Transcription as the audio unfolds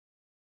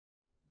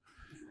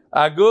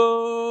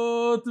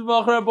Agut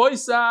v'achra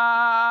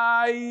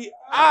boisai.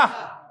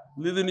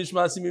 Lili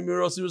nishmasi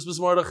mimirosi ruspes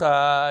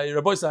Mordechai.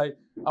 Rabboisai,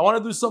 I want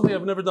to do something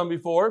I've never done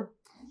before,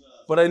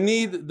 but I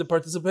need the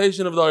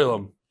participation of the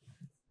Olam.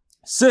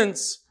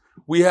 Since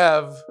we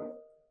have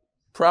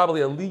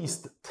probably at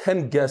least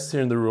 10 guests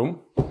here in the room,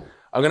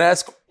 I'm going to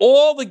ask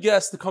all the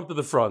guests to come to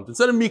the front.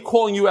 Instead of me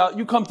calling you out,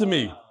 you come to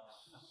me.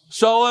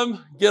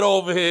 Shalom, get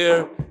over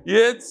here.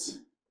 Yitz,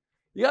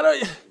 you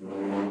gotta.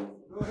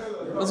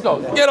 Let's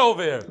go. Get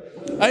over here.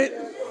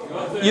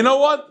 You know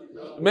what?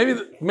 Maybe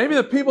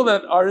the people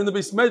that are in the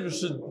base measure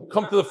should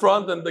come to the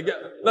front and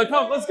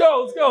come. Let's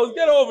go. Let's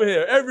get over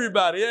here.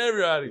 Everybody.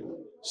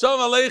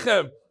 Shalom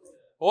aleichem.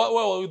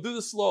 We'll do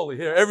this slowly.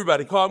 Here,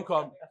 everybody, come.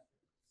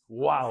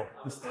 Wow,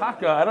 this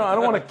taka. I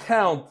don't want to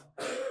count,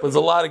 but there's a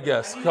lot of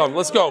guests. Come,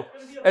 let's go.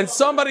 And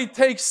somebody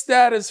take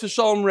status for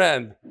Shalom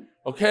Rand.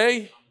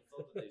 Okay.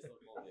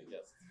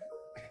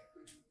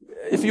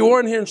 If you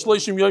weren't here in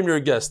Shloshim Yom, you're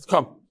a guest.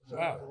 Come.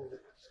 Wow.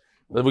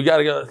 We got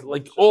to get,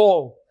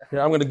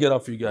 here, I'm going to get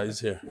up for you guys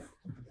here.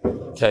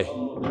 Okay.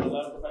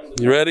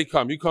 You ready?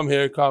 Come. You come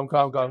here. Come.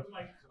 All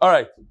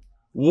right.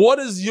 What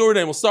is your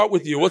name? We'll start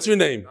with you. What's your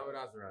name?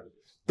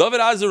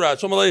 David Azarat.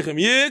 Shalom Aleichem.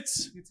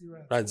 Yitz?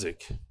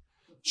 Radzik.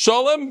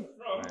 Shalom?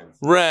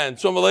 Rand.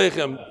 Shalom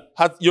Aleichem.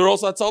 You're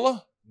also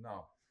Hatzalah?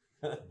 No.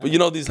 But you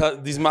know these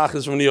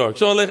machas from New York.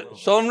 Shalom Aleichem.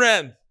 Shalom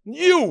Rand.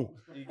 You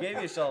gave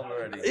me a shalom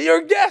already.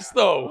 You're a guest,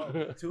 though.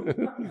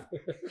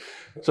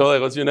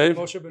 Shalom, what's your name?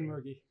 Moshe Ben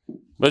Mergi.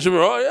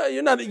 Oh yeah,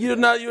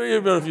 you're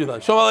here for a few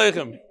times. Shalom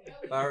Aleichem.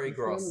 Barry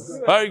Gross.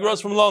 Barry Gross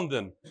from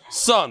London.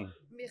 Son.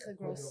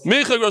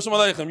 Micha Gross from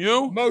Aleichem.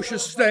 You? Moshe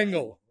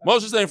Stengel.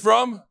 Moshe Stengel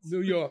from?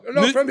 New York.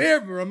 No, from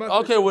here.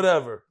 Okay,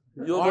 whatever.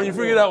 When you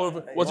figure it out,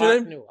 what's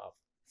your name?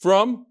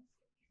 From?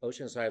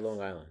 Oceanside, Long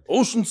Island.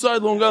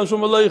 Oceanside, Long Island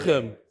from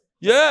Aleichem.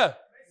 Yeah.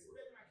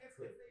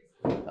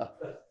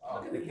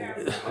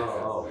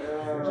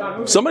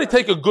 Somebody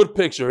take a good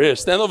picture. Here,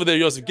 stand over there,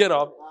 Yosef. Get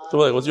up.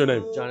 What's your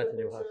name? Jonathan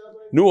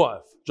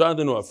Newhoff.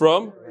 Jonathan Newhoff.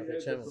 From?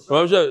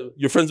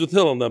 You're friends with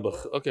Hillel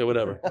Nebuch. Okay,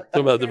 whatever. Talk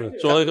about different.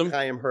 Shalom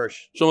Chaim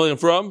Hirsch. Shalom Aleichem.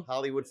 From?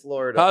 Hollywood,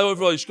 Florida.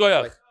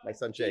 Shkoyach. My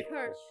son Jake.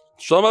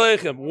 Shalom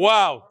Aleichem.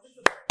 Wow.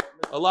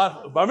 A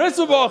lot. Bar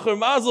Mitzvah Bacher.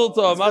 Mazel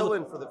Tov.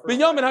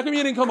 Binyamin, how come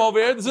you didn't come over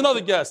here? There's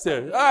another guest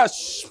here.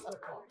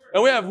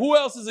 And we have, who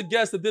else is a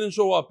guest that didn't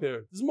show up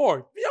here? There's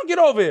more. Binyamin, get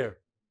over here.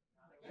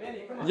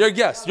 You're a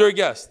guest.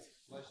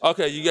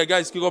 Okay, you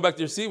guys can go back to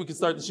your seat. We can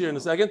start the shir in a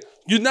second.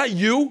 Not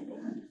you.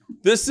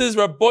 This is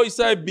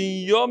Rabboisai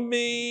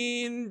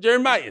Binyamin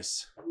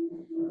Jeremias,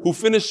 who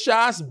finished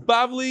Shas,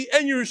 Bavli,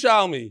 and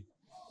Yerushalmi.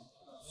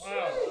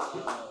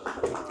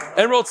 Wow.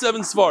 And wrote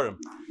 7 Svarim.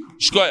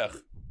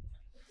 Shkoyach.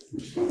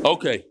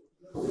 Okay.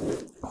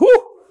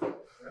 Whew.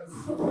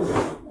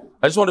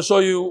 I just want to show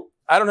you,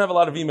 I don't have a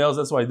lot of emails,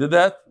 that's why I did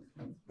that.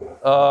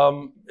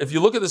 If you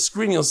look at the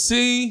screen, you'll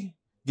see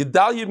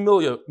Gedalia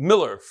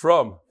Miller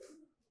from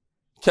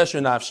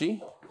Kesher Nafshi,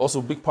 also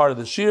a big part of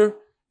the shir,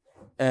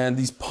 and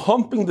he's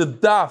pumping the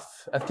daf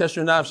at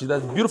Kesher Nafshi.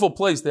 That's a beautiful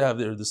place they have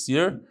there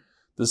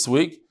this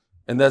week,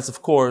 and that's,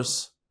 of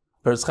course,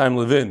 Peretz Chaim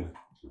Levin.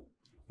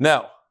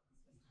 Now,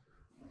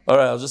 all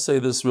right, I'll just say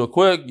this real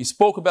quick. You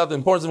spoke about the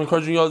importance of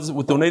encouraging others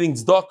with donating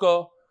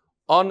tzedakah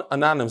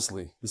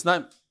anonymously. This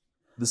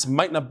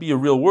might not be a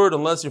real word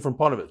unless you're from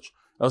Panovich.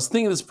 I was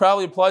thinking this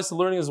probably applies to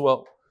learning as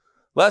well.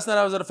 Last night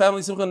I was at a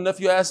family simcha and a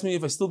nephew asked me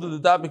if I still did the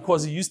daf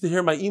because he used to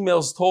hear my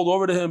emails told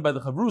over to him by the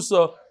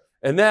chavrusa,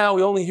 and now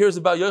he only hears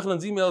about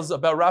Yochanan's emails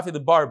about Rafi the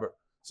barber.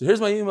 So here's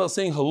my email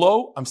saying,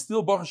 hello, I'm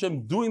still Baruch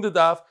Hashem doing the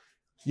daf.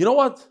 You know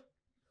what?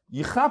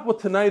 Yichap what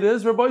tonight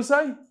is, Rabbi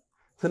Isai?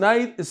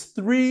 Tonight is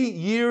 3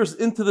 years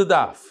into the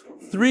daf.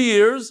 3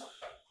 years.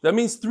 That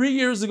means 3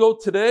 years ago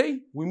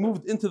today, we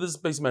moved into this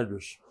base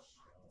medrash.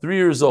 3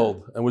 years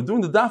old. And we're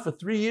doing the daf for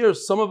 3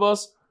 years. Some of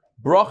us,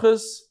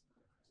 brachas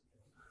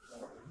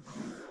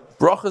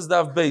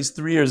daf base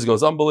 3 years ago.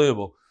 It's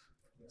unbelievable.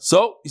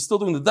 So, he's still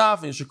doing the daf,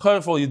 and you should call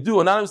for all you do.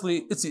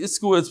 Anonymously, it's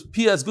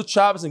P.S. Good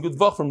Shabbos and good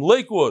Vach from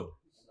Lakewood.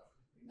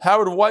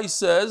 Howard Weiss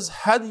says,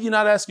 how did you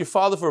not ask your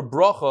father for a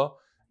bracha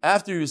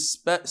after you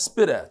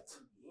spit at?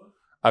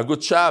 A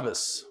good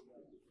Shabbos.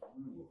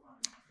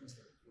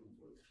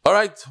 All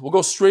right, we'll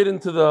go straight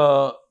into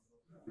the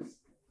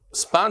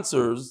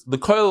sponsors. The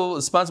Koil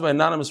is sponsored by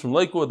Anonymous from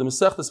Lakewood. The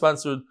Masechta is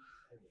sponsored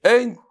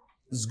Ein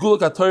Zgulak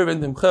HaTorah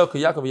V'En Timchel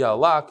K'Yakov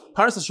Ya'alak.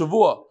 Parnas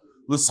HaShavua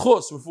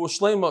L'Schos Refuah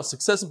Shleima,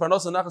 success and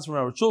parnas and nachas from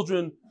our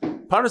children.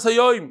 Parnas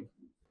Hayoim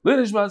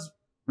L'Nishmas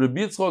Rabbi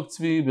Yitzchok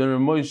Tzvi Ben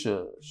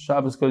Moshe.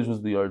 Shabbos Kodesh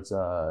was the yard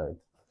side.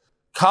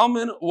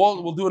 Kalman,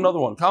 we'll do another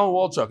one. Kalman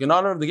Walchuk, in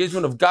honor of the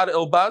engagement of Gad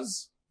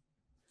Elbaz.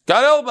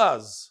 Gad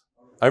Elbaz!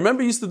 I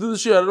remember he used to do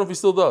this year, I don't know if he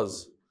still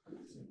does.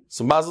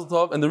 So Mazel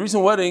Tov, and the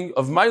recent wedding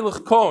of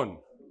Meilich Cohen.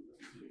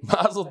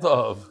 Mazel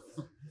Tov.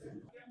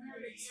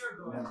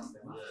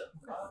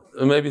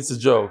 Maybe it's a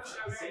joke.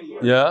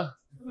 Yeah?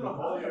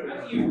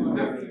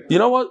 You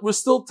know what? We're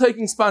still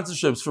taking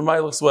sponsorships for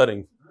Meilich's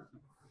wedding.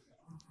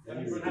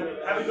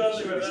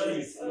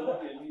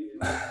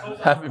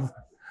 Happy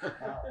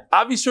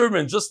Avi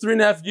Sherman, just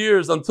 3.5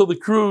 years until the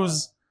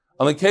cruise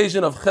on the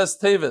occasion of Ches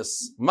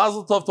Teves.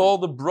 Mazel Tov to all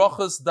the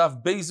brachas,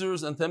 Daf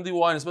Bezers, and to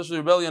MDY, and especially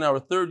Rebellion, our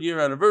 3rd year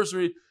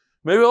anniversary.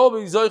 May we all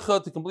be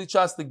zoicha to complete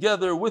Shas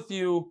together with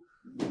you.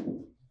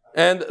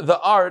 And the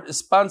art is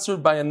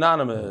sponsored by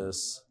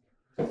Anonymous.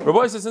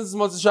 Rabbi says, since it's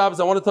Motzei Shabbos,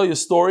 I want to tell you a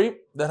story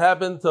that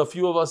happened to a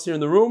few of us here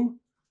in the room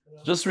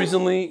just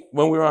recently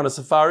when we were on a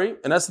safari,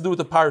 and it has to do with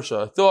the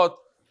Parsha. I thought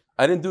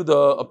I didn't do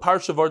a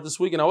Parsha of art this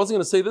week, and I wasn't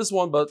going to say this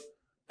one, but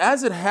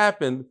as it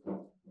happened,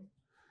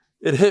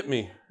 it hit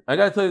me. I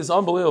got to tell you this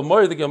unbelievable.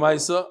 Moed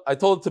Gemaisa. I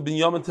told it to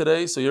Binyamin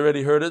today, so you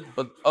already heard it,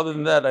 but other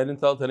than that, I didn't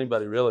tell it to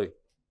anybody, really.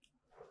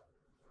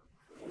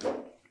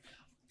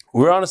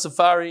 We're on a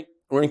safari.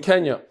 We're in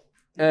Kenya.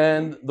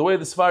 And the way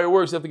the safari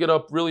works, you have to get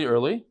up really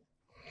early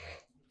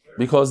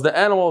because the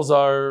animals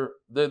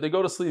they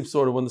go to sleep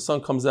sort of when the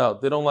sun comes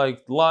out. They don't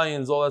like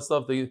lions, all that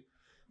stuff. They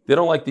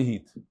don't like the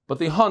heat. But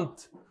they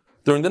hunt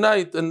during the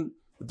night, and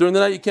during the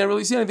night you can't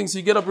really see anything, so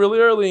you get up really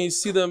early and you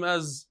see them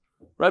as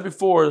right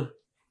before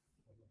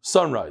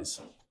sunrise.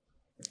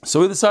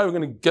 So we decided we're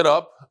going to get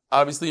up,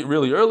 obviously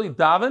really early,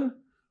 daven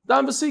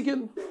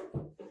basikin.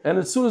 And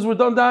as soon as we're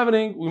done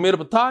davening, we made up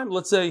a time,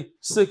 let's say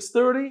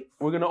 6:30,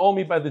 we're going to all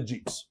meet by the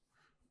jeeps.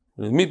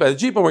 We're going to meet by the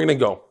jeep and we're going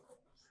to go.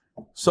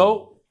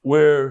 So we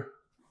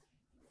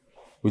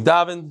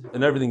daven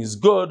and everything is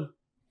good.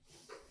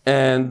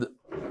 And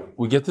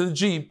we get to the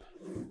jeep.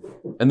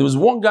 And there was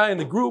one guy in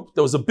the group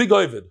that was a big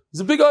ovid.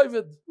 He's a big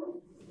ovid.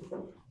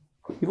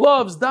 He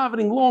loves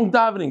davening, long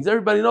davenings.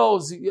 Everybody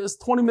knows he has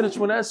 20 minutes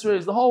when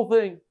Esrei, the whole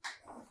thing.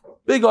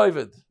 Big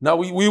ovid. Now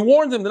we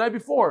warned him the night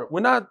before.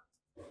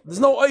 There's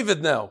no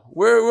ovid now.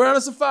 We're on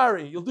a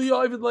safari. You'll do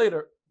your ovid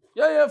later.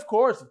 Yeah, of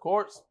course.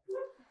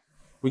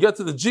 We get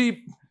to the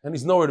jeep and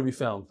he's nowhere to be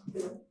found.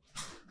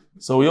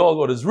 So we all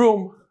go to his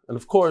room, and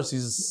of course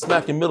he's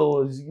smack in the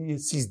middle.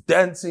 He's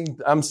dancing.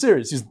 I'm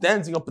serious. He's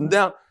dancing up and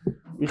down.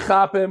 We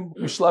chap him,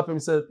 we schlep him.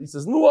 He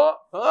says,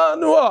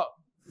 Nua.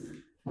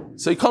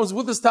 So he comes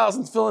with his towels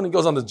and tefillin and he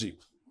goes on the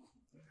jeep.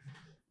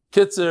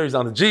 Kitzer, he's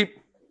on the jeep,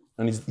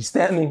 and he's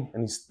standing,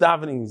 and he's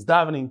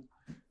davening.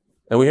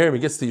 And we hear him, he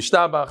gets to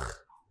Yishtabach.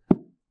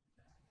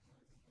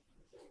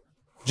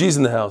 G's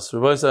in the house.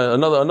 Everybody say,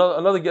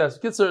 another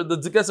guest. Kitzer,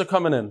 the guests are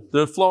coming in.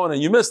 They're flowing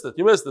in. You missed it.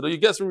 Or you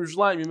guessed from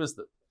Yerushalayim, you missed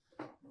it.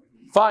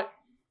 Fine.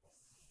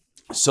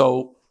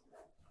 So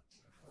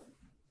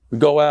we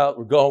go out,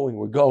 we're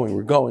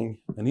going,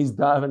 and he's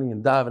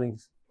davening.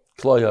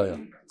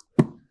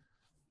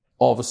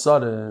 All of a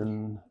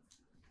sudden,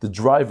 the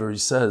driver, he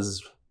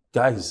says,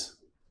 guys,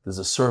 there's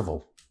a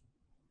serval.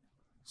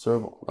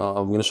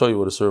 I'm going to show you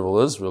what a serval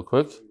is real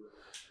quick.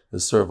 The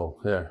serval,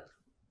 here.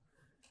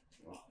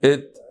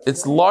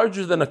 It's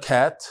larger than a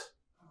cat,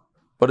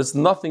 but it's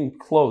nothing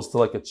close to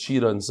like a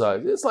cheetah in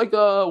size. It's like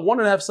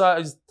 1.5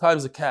 size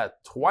times a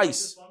cat,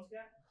 twice.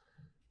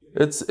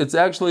 It's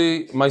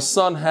actually, my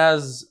son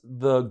has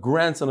the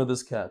grandson of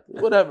this cat.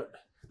 Whatever.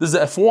 This is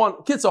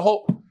F1. Kids are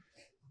whole.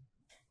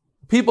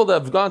 People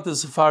that have gone to the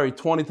safari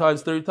 20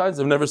 times, 30 times,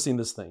 they've never seen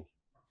this thing.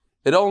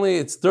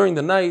 It's during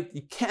the night.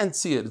 You can't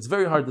see it. It's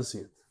very hard to see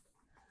it.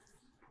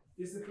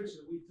 This is the picture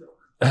that we took.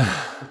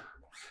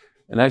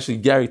 And actually,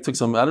 Gary took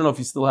some, I don't know if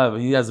he still have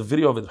it. He has a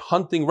video of it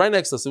hunting right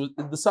next to us.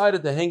 It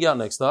decided to hang out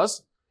next to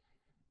us.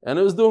 And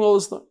it was doing all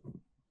this stuff.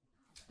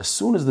 As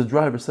soon as the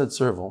driver said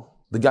serval,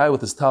 the guy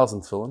with his towels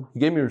and tefillin, he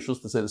gave me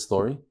reshus to say the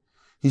story.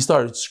 He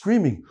started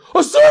screaming,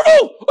 a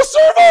serval! A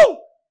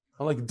serval!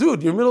 I'm like,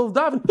 dude, you're in the middle of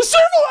davening. A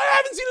serval! I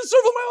haven't seen a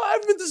serval in my life.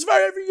 I've been to this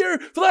safari every year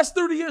for the last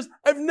 30 years.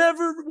 I've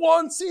never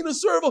once seen a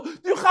serval. Do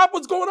you have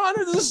what's going on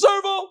here? There's a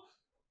serval.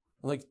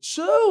 I'm like,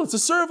 chill, it's a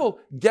serval.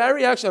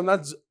 Gary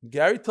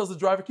tells the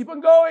driver, keep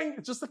on going.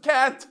 It's just a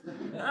cat.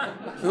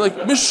 I'm like,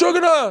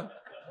 Mishugana,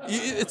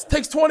 it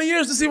takes 20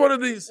 years to see one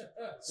of these.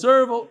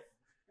 Serval.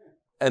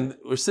 And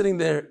we're sitting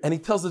there, and he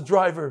tells the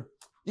driver,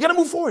 you gotta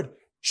move forward.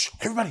 Shh,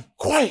 everybody,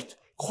 quiet.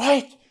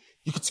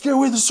 You could scare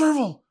away the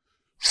serval.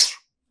 Shh.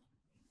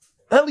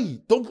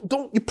 Ellie,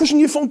 don't, you're pushing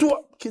your phone too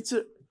up. Kids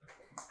are,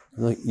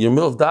 like, you're in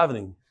the middle of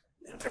davening.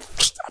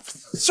 Stop.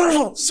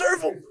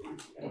 Serval.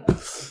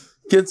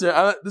 Kids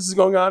are, this is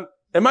going on.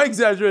 Am I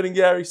exaggerating,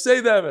 Gary? Say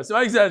that, Am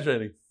I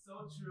exaggerating?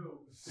 So true.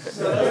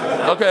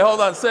 Okay, hold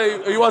on.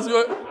 Say, you want to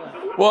go?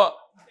 What?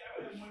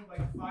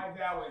 Like 5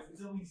 hours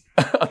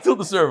until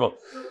the serval.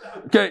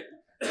 Okay.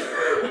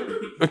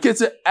 But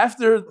kids,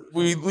 after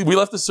we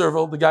left the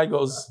serval, the guy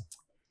goes,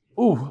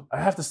 ooh,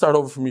 I have to start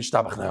over from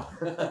Yishtabach now.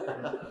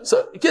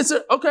 So kids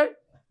are, okay.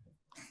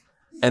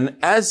 And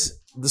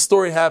as the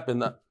story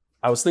happened,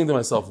 I was thinking to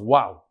myself,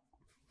 wow,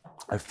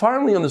 I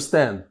finally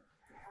understand.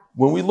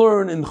 When we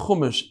learn in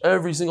Chumash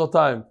every single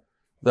time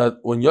that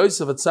when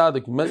Yosef at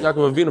Tzaddik met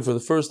Yaakov Avinu for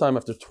the first time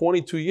after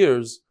 22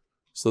 years,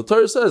 so the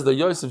Torah says that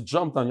Yosef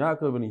jumped on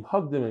Yaakov and he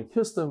hugged him and he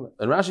kissed him.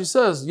 And Rashi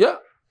says, yeah,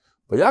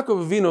 but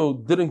Yaakov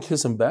Avinu didn't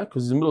kiss him back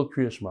because he's in the middle of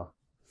Kriya Shema.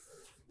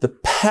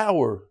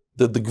 The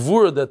the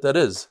gvura that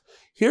is.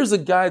 Here's a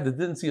guy that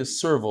didn't see a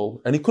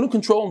serval and he couldn't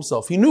control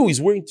himself. He knew he's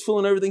wearing tefillin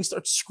and everything. He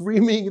starts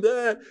screaming.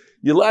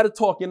 You're allowed to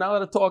talk. You're not allowed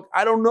to talk.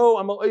 I don't know.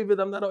 I'm not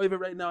oivid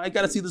right now. I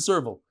got to see the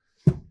serval.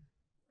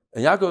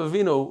 And Yaakov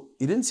Avinu,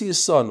 he didn't see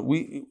his son.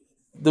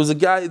 There was a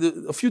guy,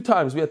 a few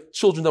times we had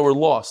children that were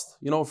lost,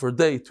 for a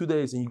day, 2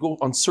 days, and you go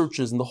on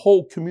searches and the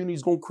whole community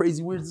is going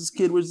crazy. Where's this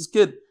kid? Where's this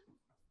kid?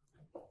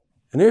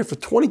 And here for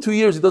 22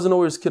 years, he doesn't know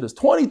where his kid is.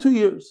 22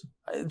 years.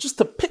 Just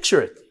to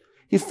picture it.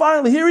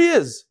 Here he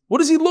is. What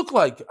does he look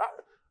like?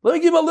 Let me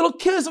give him a little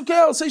kiss. Okay,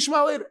 I'll say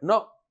Shema later.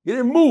 No, he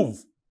didn't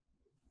move.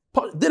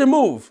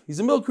 He's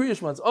a milk Kriya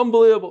Shema. It's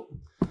unbelievable.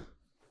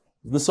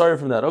 Sorry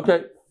from that.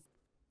 Okay.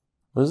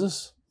 What is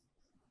this?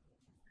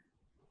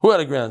 Who had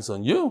a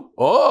grandson? You?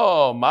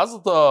 Oh,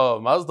 Mazel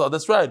Tov. Mazel Tov.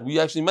 That's right. We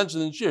actually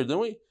mentioned it in Shir, didn't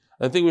we?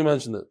 I think we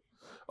mentioned it.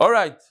 All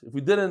right. If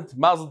we didn't,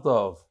 Mazel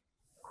Tov.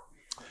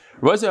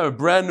 We're going to have a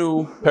brand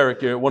new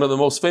parak here, one of the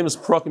most famous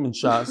prakim in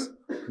Shas,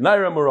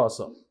 Naira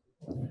Murasa.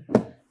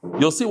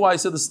 You'll see why I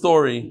said the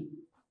story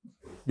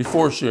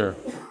before Shir.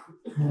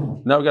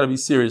 Now we got to be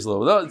serious a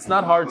little bit. It's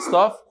not hard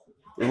stuff.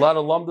 A lot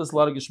of lumdas, a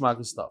lot of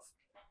geshmaka stuff.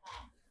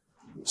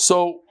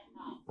 So,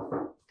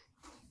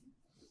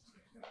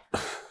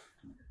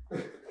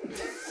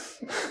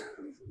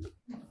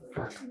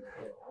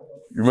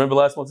 you remember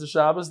last month's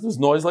Shabbos? There's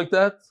noise like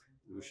that?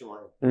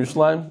 In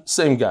Yerushalayim?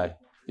 Same guy.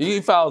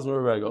 He follows me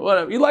wherever I go.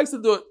 Whatever. He likes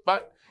to do it.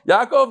 Fine.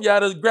 Yaakov, you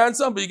had a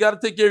grandson, but you got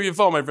to take care of your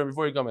phone, my friend,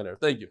 before you come in here.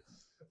 Thank you.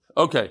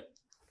 Okay.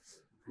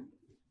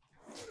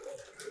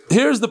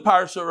 Here's the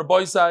parsha,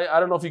 Rabbi Isai. I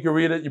don't know if you can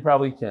read it. You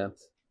probably can't.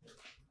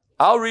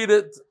 I'll read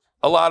it,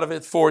 a lot of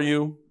it for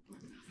you.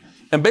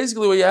 And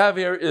basically what you have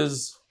here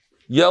is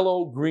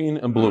yellow, green,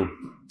 and blue.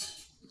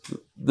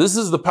 This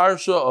is the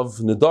parsha of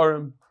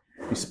Nedarim.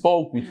 We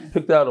spoke, we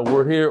picked out a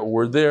word here, a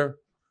word there.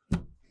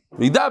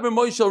 If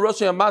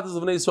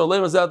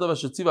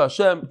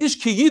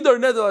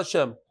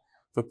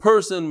a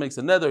person makes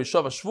a neder,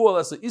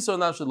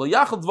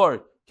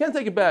 can't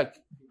take it back.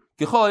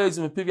 We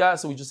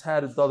just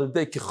had it the other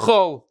day.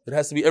 It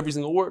has to be every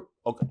single word.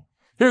 Okay.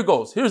 Here it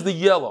goes. Here's the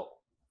yellow.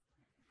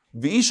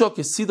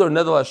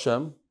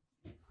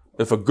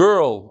 If a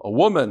girl, a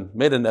woman,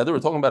 made a neder, we're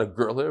talking about a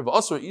girl here.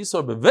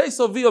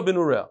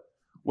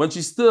 When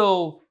she's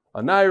still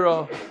a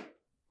naira,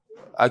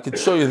 I could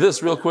show you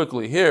this real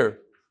quickly. Here,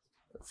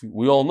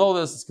 we all know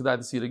this. It's good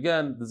to see it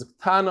again. There's a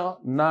ktana,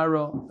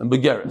 naira, and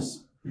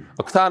begeris.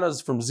 A ktana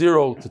is from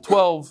 0 to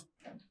 12.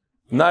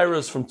 Naira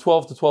is from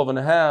 12 to 12 and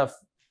a half,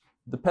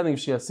 depending if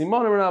she has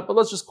simanim or not, but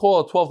let's just call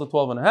it 12 to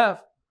 12 and a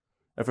half.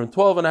 And from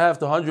 12 and a half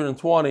to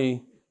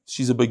 120,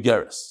 she's a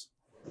begeris.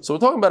 So we're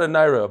talking about a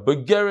naira.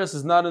 Begeris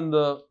is not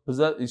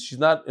she's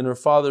not in her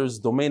father's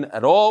domain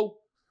at all.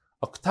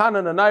 A ktana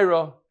and a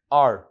naira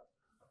are.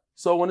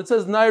 So when it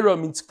says naira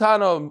means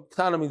ktana,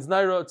 ktana means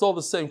naira, it's all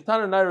the same.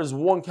 Ktana and naira is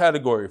one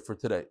category for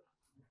today.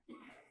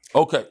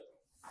 Okay.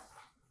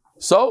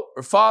 So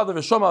her father,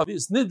 Veshama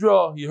Avis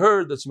Nidra, he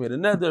heard that she made a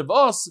neder,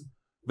 V'as,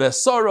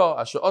 V'esara,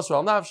 Asher Asra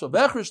al Nafsha,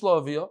 V'echrish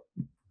lo aviyah,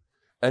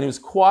 and he was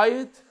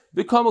quiet.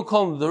 V'kam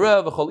kol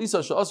nedereh, V'chol Isa,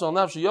 Asher Asra al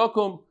Nafsha,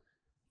 Yakum,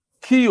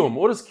 Kiyum.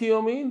 What does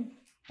Kiyum mean?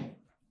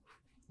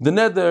 The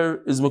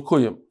neder is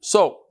Mekuyim.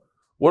 So,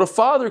 what a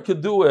father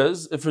could do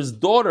is, if his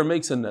daughter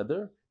makes a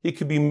neder, he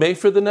could be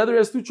Mefer the neder. He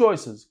has two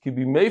choices. It could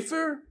be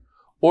Mefer,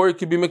 or it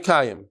could be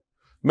Mekayim.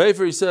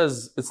 Mefer, he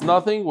says, it's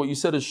nothing. What you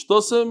said is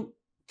Shtosim.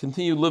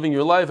 Continue living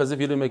your life as if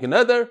you didn't make a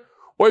neder.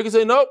 Or you can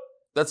say, nope,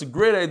 that's a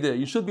great idea.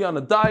 You should be on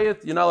a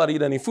diet. You're not allowed to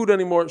eat any food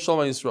anymore.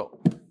 Shalom Yisrael.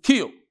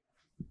 Kiyum.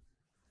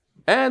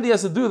 And he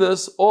has to do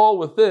this all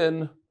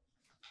within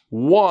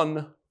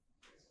 1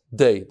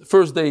 day. The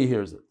first day he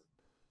hears it.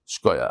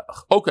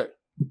 Shkoyach. Okay.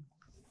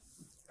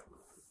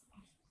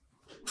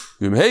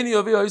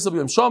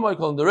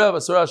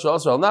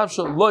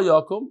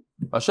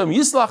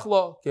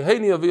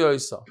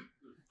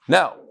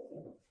 Now,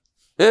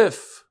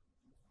 if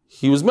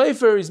he was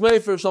Mefer, he's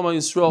Mefer, Shema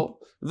Yisrael.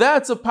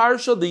 That's a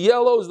parsha. The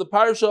yellow is the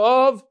parsha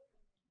of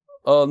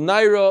a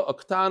naira, a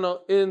ktana,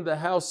 in the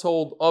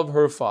household of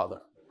her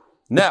father.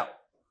 Now,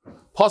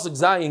 Pasuk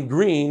Zayin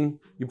green,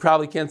 you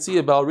probably can't see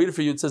it, but I'll read it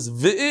for you. It says,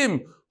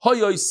 V'im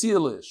hoyoy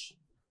silish.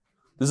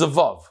 There's a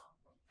vav.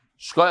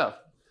 Shkoyach.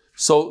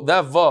 So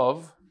that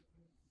vav,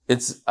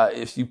 it's,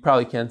 if you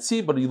probably can't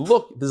see, but you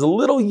look, there's a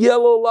little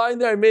yellow line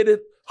there. I made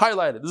it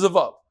highlighted. There's a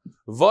vav.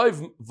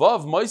 Vav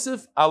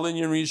Moisif Alin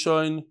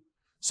Rishon.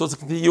 So it's a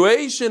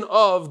continuation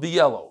of the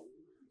yellow.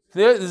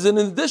 There's an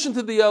addition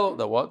to the yellow.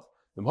 That what?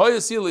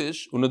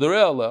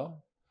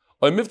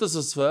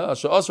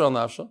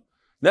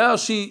 Now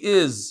she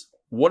is,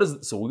 what is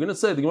it? So we're going to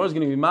say, the Gemara is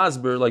going to be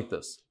masber like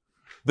this.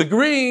 The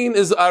green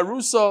is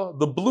Arusa,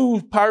 the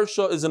blue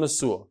parsha is an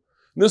Asua.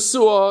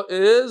 Nesua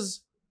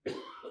is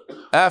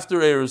after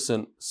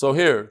Erusin. So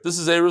here, this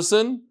is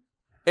Erusin.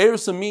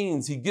 Erusin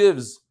means he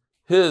gives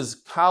his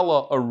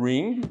kala a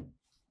ring.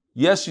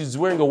 Yes, she's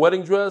wearing a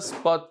wedding dress,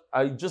 but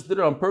I just did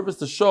it on purpose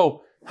to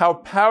show how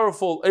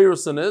powerful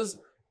Erusin is.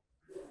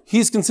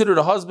 He's considered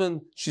a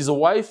husband, she's a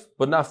wife,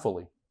 but not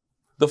fully.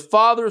 the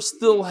father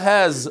still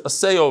has a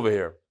say over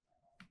here.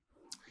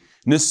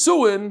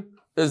 Nisuin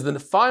is the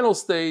final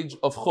stage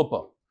of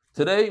chuppah.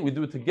 Today, we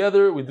do it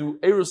together. We do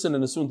Erusin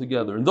and Nisuin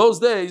together. In those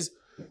days,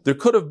 there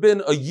could have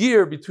been a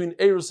year between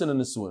Erusin and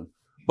Nisuin.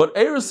 But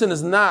Erusin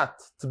is not,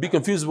 to be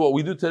confused with what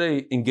we do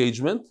today,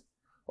 engagement.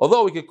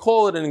 Although we could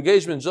call it an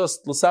engagement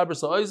just l'saber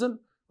sa'oizen,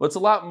 but it's a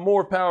lot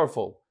more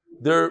powerful.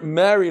 They're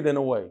married in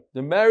a way.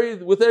 They're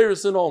married with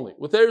Erusin only.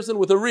 With Erusin,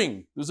 with a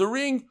ring. There's a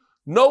ring,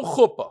 no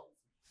chuppah.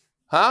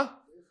 Huh?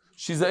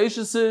 She's a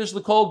Eishesish,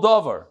 l'kol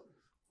davar.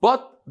 But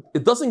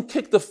it doesn't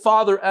kick the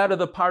father out of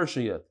the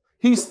parsha yet.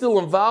 He's still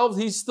involved.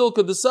 He still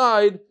could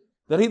decide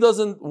that he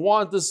doesn't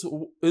want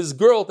his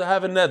girl to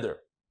have a neder.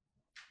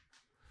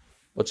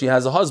 But she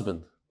has a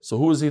husband. So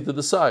who is he to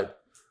decide?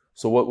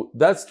 So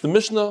that's the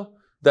Mishnah,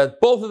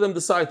 that both of them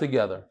decide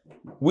together.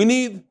 We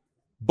need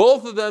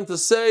both of them to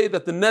say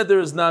that the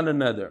neder is not a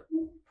neder.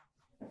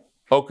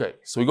 Okay,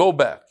 so we go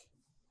back.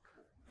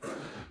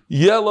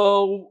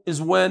 Yellow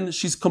is when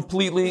she's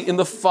completely in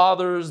the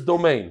father's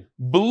domain.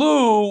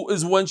 Blue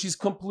is when she's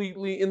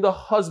completely in the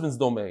husband's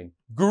domain.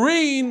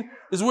 Green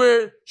is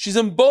where she's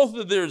in both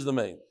of theirs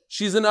domain.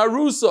 She's in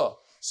Arusa.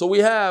 So we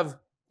have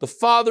the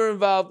father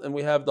involved and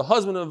we have the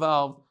husband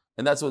involved.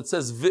 And that's what it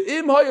says.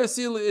 V'im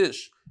hayasil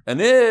ish. And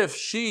if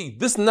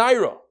this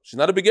Naira, she's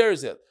not a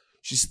begeris yet,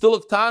 she's still a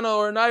Ktana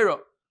or a Naira.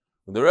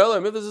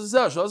 V'shama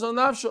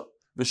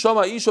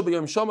isha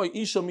b'yam shama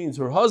isha means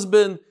her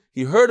husband.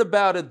 He heard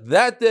about it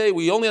that day.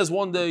 He only has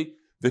one day.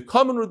 He could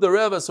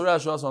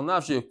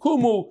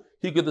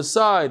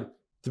decide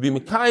to be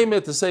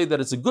mekayim, to say that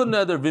it's a good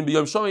neder. And he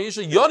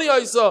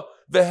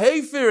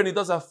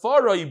does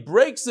hafara, he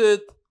breaks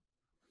it.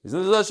 And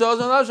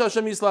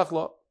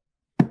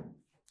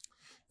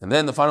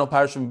then the final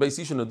parish from Beis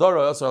Isha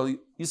Nedara,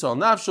 Yisrael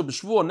Nafsha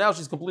B'Shvuah. Now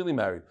she's completely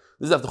married.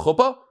 This is after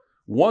chuppah.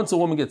 Once a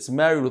woman gets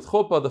married with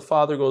chuppah, the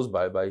father goes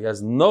bye-bye. He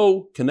has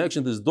no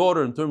connection to his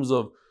daughter in terms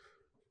of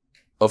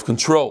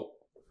control.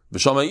 The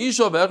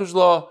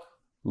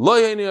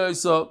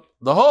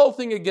whole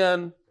thing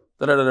again.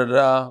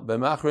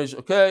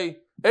 Okay.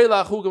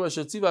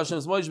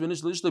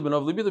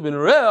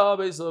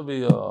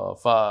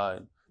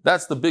 Fine.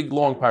 That's the big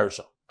long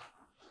parasha.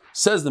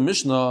 Says the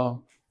Mishnah.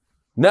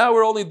 Now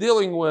we're only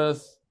dealing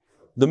with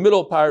the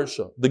middle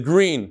parasha, the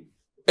green,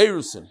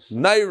 Erusin,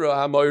 Naira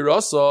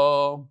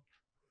HaMoirasa.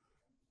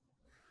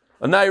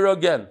 A Naira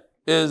again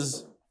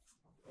is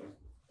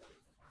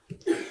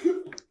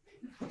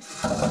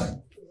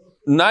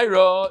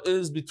Naira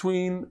is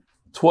between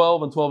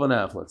 12 and 12 and a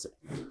half, let's say.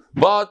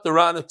 But the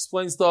Ran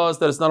explains to us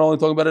that it's not only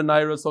talking about a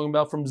Naira, it's talking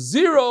about from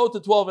 0 to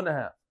 12 and a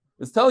half.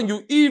 It's telling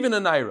you even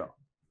a Naira.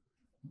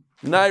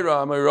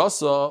 Naira,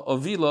 Amirasa,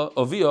 Avia,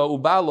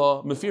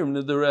 Ubala, Mefirim,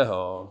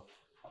 Nidereha.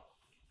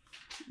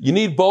 You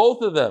need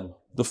both of them,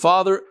 the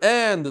father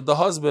and the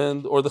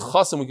husband, or the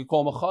chassan. We could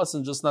call him a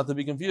chassan, just not to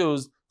be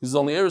confused, because there's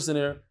only Eris in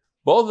here.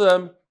 Both of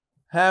them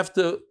have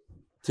to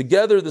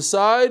together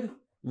decide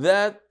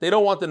that they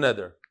don't want the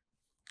neder.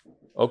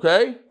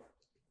 Okay?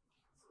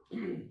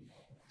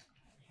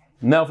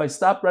 Now, if I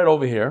stop right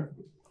over here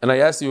and I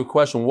ask you a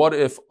question, what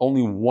if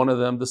only one of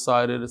them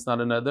decided it's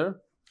not a neder?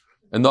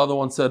 And the other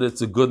one said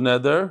it's a good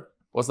neder.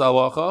 What's the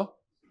halacha?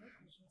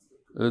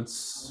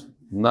 It's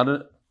not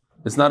a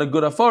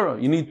good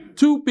afara. You need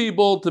two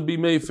people to be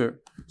meifir.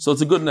 So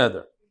it's a good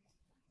neder.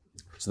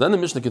 So then the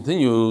Mishnah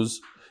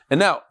continues. And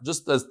now,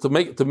 just as to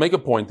make a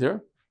point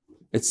here,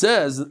 it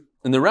says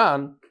in the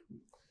Ran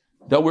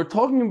that we're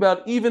talking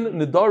about even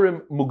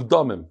nidarim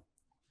mugdamim.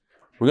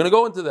 We're going to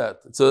go into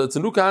that. It's a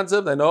new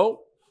concept, I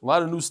know. A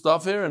lot of new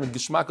stuff here, and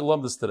Gishmak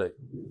alumnus today.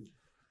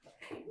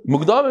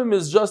 Mugdamim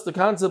is just the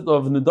concept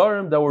of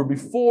nidarim that were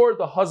before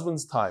the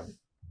husband's time.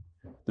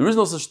 There is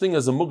no such thing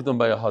as a mugdam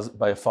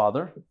by a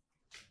father,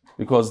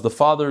 because the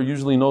father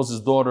usually knows his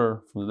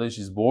daughter from the day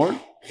she's born.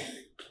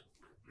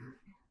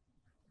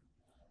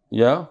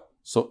 Yeah?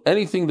 So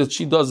anything that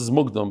she does is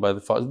mugdam by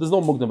the father. There's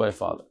no mugdam by a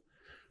father.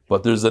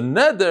 But there's a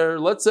neder.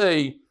 Let's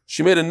say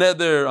she made a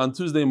neder on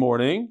Tuesday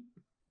morning,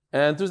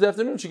 and Tuesday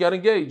afternoon she got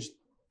engaged.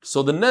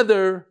 So the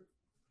neder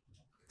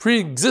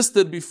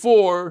pre-existed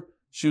before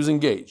she was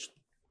engaged.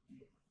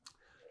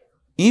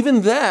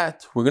 Even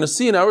that, we're going to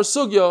see in our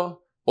sugya,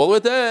 all the way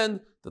at the end,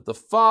 that the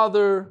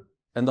father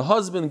and the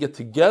husband get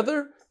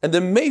together and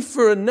they're made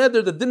for a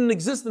neder that didn't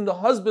exist in the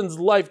husband's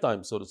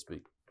lifetime, so to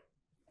speak.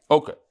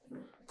 Okay.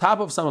 Top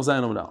of Samach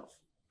Zayin Amud Aleph.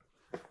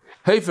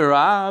 Heifer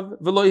Av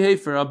v'loy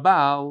heifer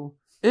Abal.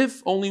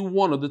 If only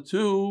one of the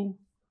two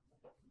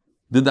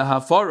did the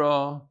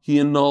hafara, he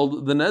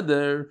annulled the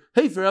neder.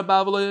 Heifer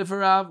Abal v'loy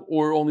heifer Av,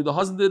 or only the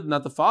husband did,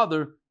 not the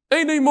father.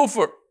 Einei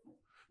mufer.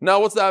 Now,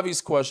 what's the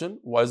obvious question?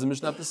 Why does the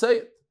Mishnah have to say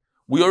it?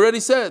 We already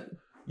said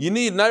you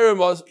need Naira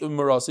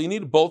Marasa, you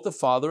need both the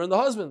father and the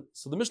husband.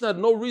 So the Mishnah had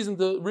no reason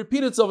to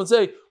repeat itself and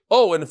say,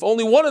 oh, and if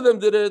only one of them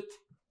did it,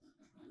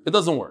 it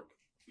doesn't work.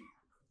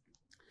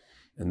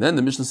 And then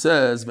the Mishnah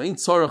says, you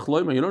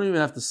don't even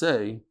have to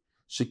say,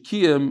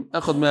 Shekiyim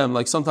Echad Mem,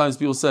 like sometimes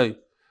people say,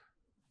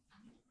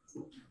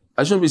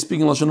 I shouldn't be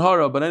speaking Lashon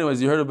Hara, but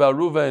anyways, you heard about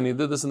Reuven, he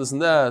did this and this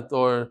and that,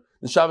 or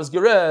the Shabbos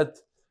Geret,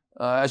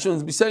 I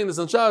shouldn't be saying this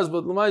on Shabbos,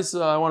 but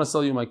L'maisa, I want to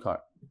sell you my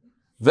car.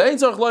 You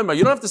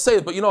don't have to say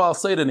it, but I'll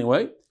say it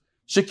anyway.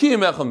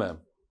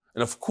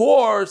 And of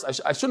course,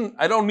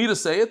 I don't need to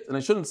say it, and I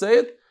shouldn't say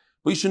it,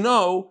 but you should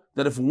know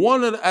that if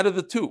one out of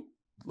the two,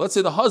 let's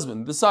say the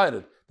husband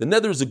decided, the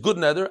nether is a good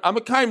nether, I'm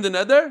a kaim the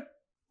nether,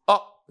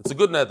 it's a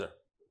good nether.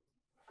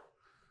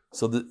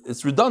 So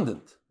it's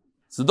redundant.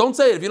 So don't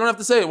say it. If you don't have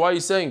to say it, why are you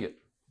saying it?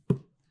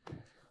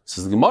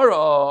 Says the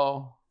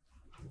Gemara,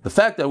 the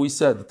fact that we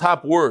said the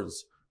top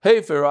words,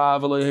 Hefer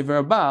Av,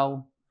 Hefer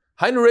Baal,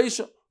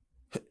 Hainu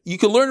you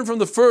can learn from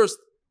the first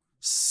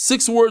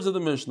 6 words of the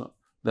Mishnah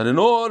that in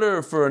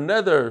order for a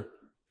nether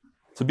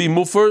to be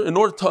mufer, in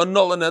order to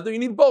annul a nether, you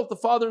need both the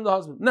father and the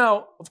husband.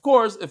 Now, of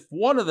course, if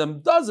one of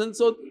them doesn't,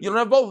 so you don't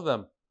have both of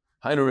them.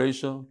 Hainu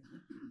Reisha,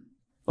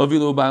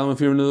 Avilu Baal,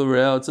 if you're in the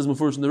real, it says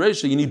mufer in the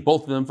Reisha, you need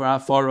both of them for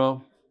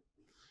Afara.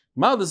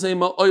 Mal the same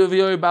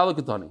Oyovi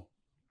Balakatani.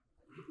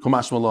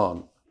 Kamash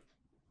Malon.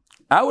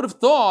 I would have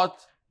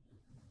thought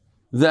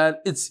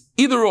that it's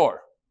either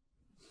or.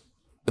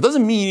 It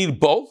doesn't mean you need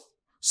both.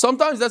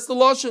 Sometimes that's the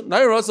lashon.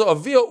 Nairasa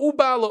avia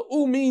ubala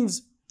u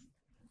means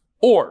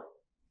or.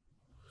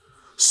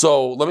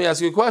 So let me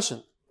ask you a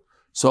question.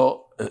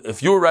 So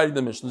if you were writing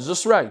the Mishnah,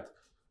 just right.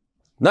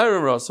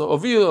 Nairasa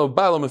avia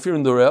ubala mafir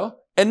dorel,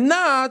 and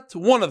not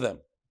one of them.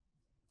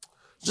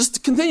 Just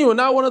to continue, and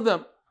not one of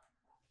them.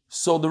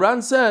 So the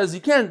Ran says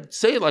you can't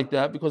say it like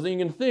that because then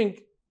you're going to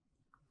think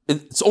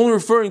it's only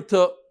referring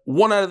to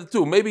one out of the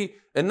two, maybe,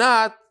 and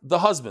not the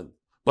husband.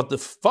 But the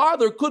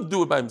father could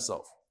do it by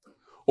himself.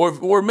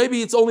 Or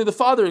maybe it's only the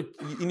father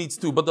he needs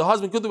to, but the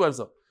husband could do it by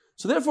himself.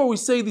 So therefore we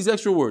say these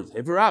extra words.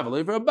 That's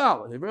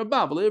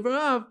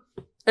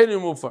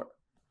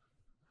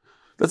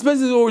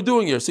basically what we're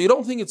doing here. So you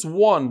don't think it's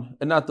one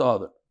and not the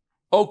other.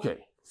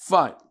 Okay,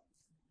 fine.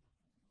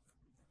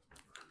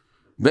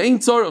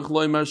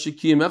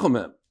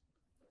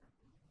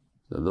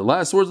 The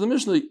last words of the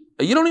Mishnah,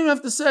 you don't even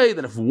have to say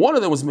that if one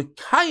of them was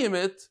Mekayim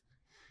it,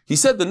 he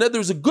said the nether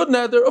is a good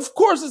nether, of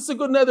course it's a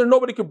good nether,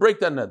 nobody can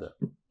break that nether.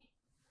 You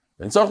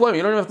don't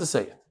even have to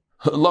say it.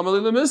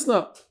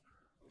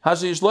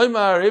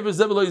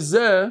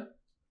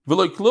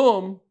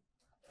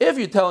 If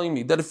you're telling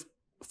me that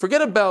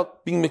forget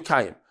about being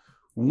Mekayim,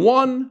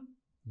 one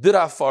did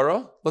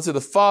Afara, let's say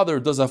the father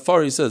does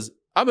Afara, he says,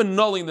 I'm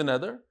annulling the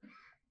nether,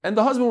 and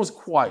the husband was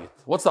quiet.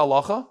 What's the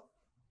halacha?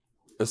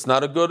 It's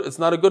not a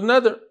good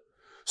nether.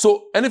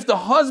 So, and if the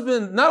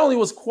husband not only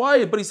was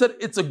quiet, but he said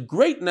it's a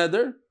great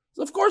nether,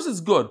 so of course it's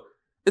good.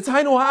 It's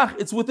hainu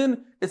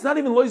it's not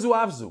even loizu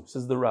avzu,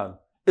 says the Ran.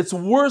 It's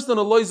worse than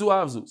a loizu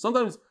avzu.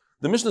 Sometimes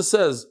the Mishnah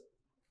says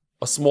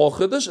a small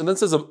chiddush and then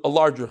says a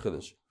larger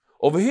chiddush.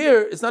 Over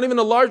here, it's not even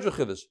a larger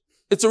chiddush.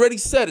 It's already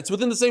said, it's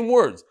within the same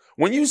words.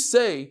 When you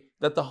say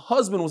that the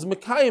husband was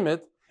mekayim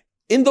it,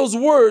 in those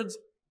words,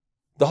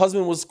 the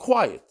husband was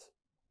quiet.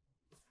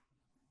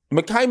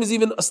 Mekayim is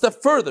even a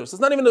step further. So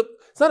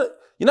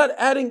you're not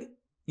adding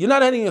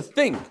a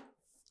thing.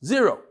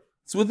 0.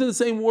 It's within the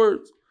same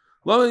words.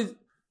 Why do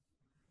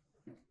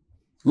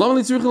I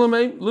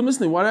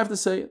have to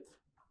say it?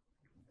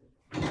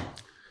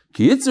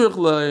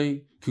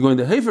 I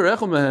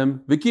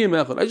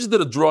just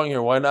did a drawing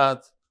here. Why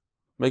not?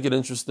 Make it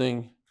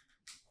interesting.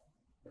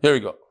 Here we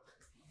go.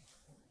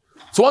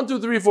 So 1,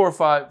 2, 3, 4,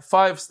 5.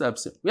 5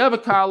 steps in. We have a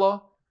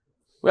kala.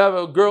 We have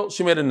a girl.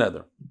 She made a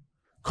nether.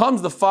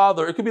 Comes the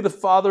father. It could be the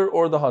father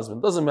or the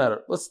husband. Doesn't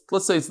matter. Let's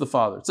say it's the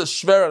father. It says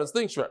shver on his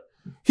thing, shver.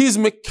 He's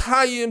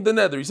mekayim the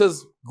nether. He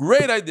says,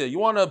 great idea. You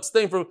want to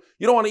abstain from,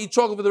 you don't want to eat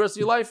chocolate for the rest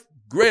of your life?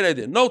 Great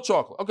idea. No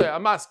chocolate. Okay,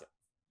 I'm asking.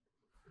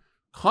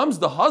 Comes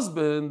the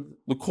husband,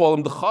 we call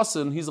him the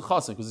chassan. He's a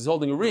chassan because he's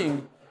holding a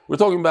ring. We're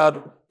talking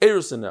about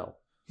Erison now.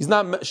 She's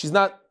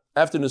not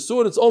after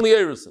Nesuin, it's only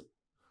Erison.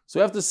 So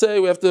we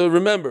have to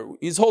remember,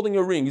 he's holding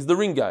a ring. He's the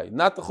ring guy,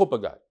 not the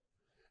chuppah guy.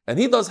 And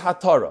he does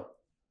hatara.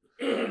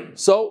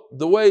 So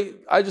the way,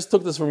 I just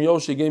took this from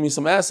Yoshi, he gave me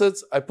some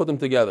assets, I put them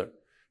together.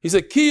 He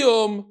said,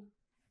 Kiyum,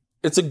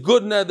 it's a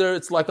good nether,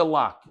 it's like a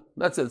lock.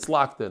 That's it, it's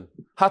locked in.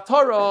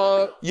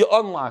 Hatara, you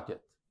unlock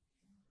it.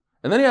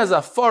 And then he has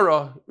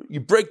afara, you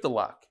break the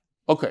lock.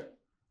 Okay,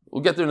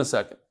 we'll get there in a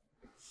second.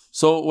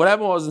 So what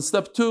happened was in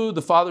step 2,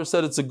 the father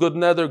said it's a good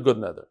nether.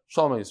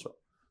 Shalom Yisrael.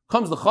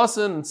 Comes the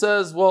chassan and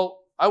says, well,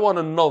 I want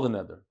to annul the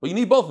nether. But you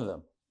need both of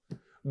them.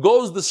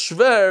 Goes the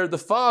shver, the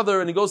father,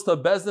 and he goes to a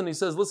bezdin and he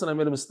says, listen, I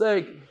made a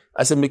mistake.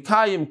 I said,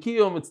 mikayim,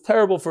 kiyum, it's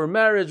terrible for a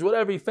marriage,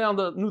 whatever. He found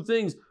out new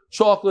things.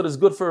 Chocolate is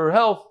good for her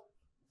health.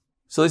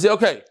 So they say,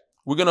 okay,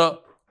 we're going to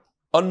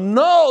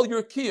annul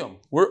your kiyum.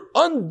 We're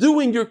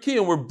undoing your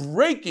kiyum. We're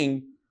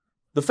breaking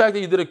the fact that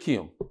you did a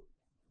kiyum.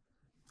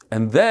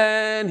 And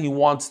then he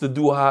wants to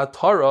do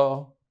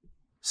ha'atara.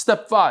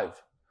 Step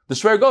 5. The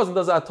shver goes and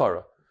does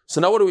ha'atara. So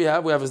now what do we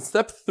have? We have in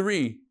step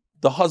 3,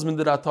 the husband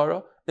did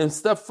ha'atara. In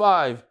step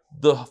 5,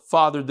 the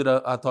father did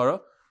ha'atara.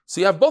 So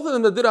you have both of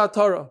them that did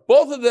ha'atara.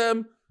 Both of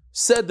them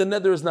said the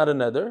nether is not a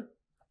nether.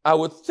 I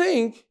would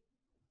think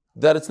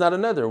that it's not a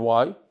nether.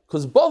 Why?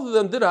 Because both of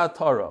them did a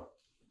hatara.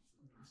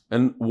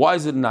 And why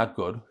is it not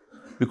good?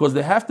 Because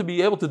they have to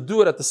be able to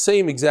do it at the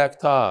same exact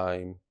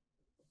time.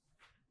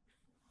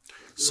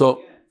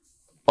 So,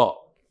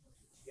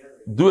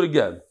 do it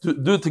again.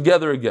 Do it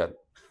together again.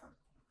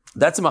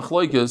 That's a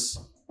machloikis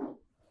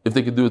if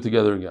they could do it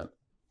together again.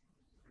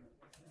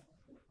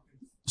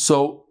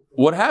 So,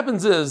 what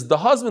happens is the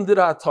husband did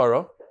a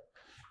hatara,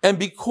 and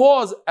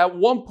because at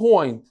one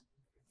point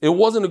it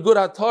wasn't a good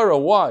hatara,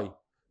 why?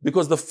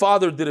 Because the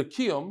father did a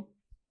kiyum,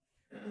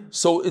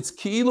 so it's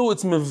ki'ilu,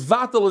 it's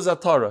mevatel his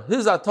hatara.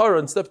 His hatara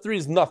in step 3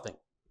 is nothing.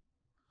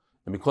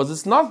 And because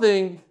it's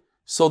nothing,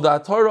 so the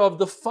hatara of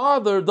the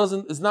father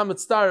is not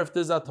mitzvah if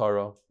there's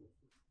hatara.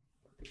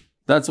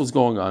 That's what's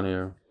going on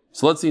here.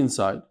 So let's see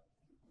inside.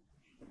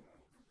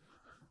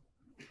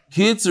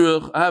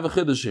 Kitzruch, I have a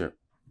chiddush here.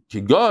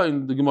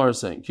 Kigoin, the Gemara is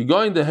saying,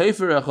 Kigoin the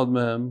hefer echad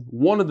mehem,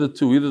 one of the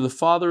two, either the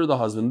father or the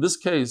husband. In this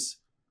case,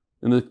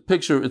 in the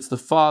picture, it's the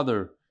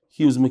father.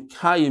 He was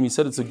mekayim. He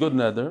said it's a good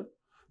neder.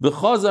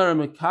 V'chazar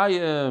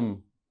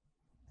mekayim.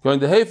 Going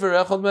the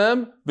hefer echad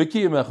mehem,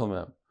 v'kiyim echad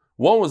mehem.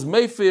 One was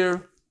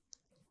mefer,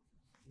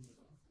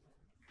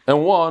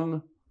 and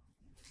one.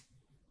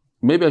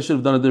 Maybe I should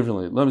have done it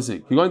differently. Let me see.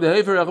 Going the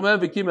hefer echad mehem,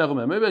 v'kiyim echad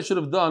mehem. Maybe I should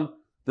have done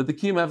that the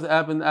kiyim have to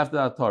happen after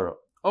that Torah.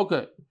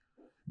 Okay.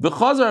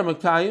 V'chazar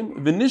mekayim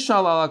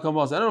v'nishal ala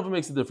kamos. I don't know if it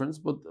makes a difference,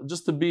 but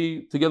just to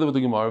be together with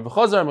the Gemara.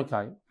 V'chazar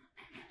mekayim,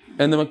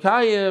 and the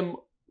mekayim,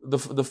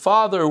 the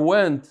father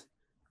went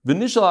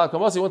v'nishal ala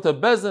kamos. He went to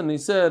Bezdin and he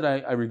said,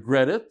 "I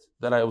regret it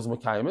that I was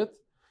mekayim it,"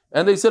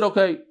 and they said,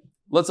 "Okay,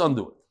 let's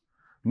undo it."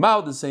 Mao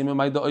the same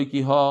my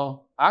da'oiki ha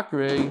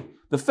akre.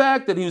 The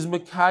fact that he was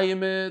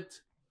mekayim it,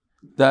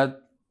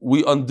 that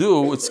we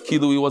undo, it's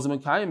kilu he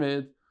wasn't mekayim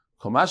it.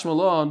 Komash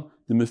malon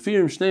the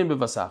mefirim shneim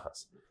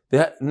bevasachas.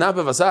 Not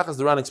bevasachas,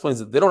 the Ran explains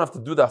that they don't have to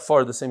do that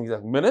far at the same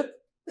exact minute,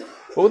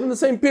 but within the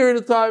same period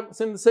of time,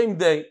 the same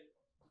day.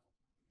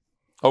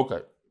 Okay.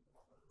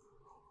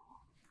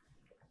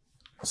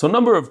 So a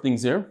number of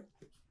things here.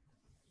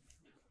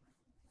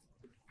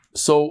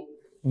 So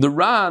the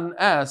Ran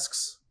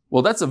asks,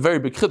 well, that's a very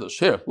big chiddush.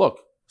 Here, look,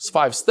 it's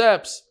 5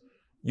 steps.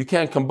 You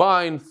can't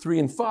combine 3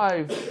 and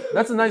 5.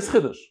 That's a nice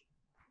chiddush.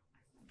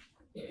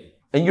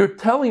 And you're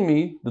telling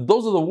me that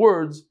those are the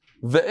words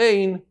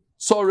ve'ein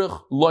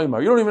tzorich loymar.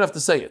 You don't even have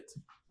to say it.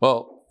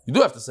 Well, you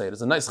do have to say it.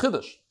 It's a nice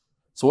chiddush.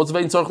 So what's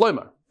ve'ein tzorich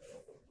loymar?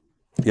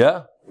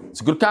 Yeah,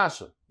 it's a good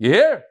kasha. You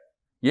hear?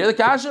 You hear the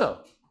kasha?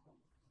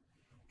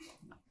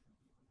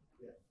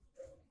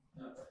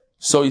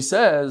 So he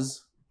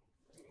says,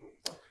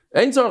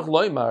 ein tzorich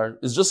loymar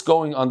is just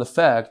going on the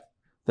fact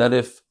that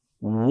if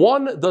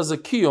one does a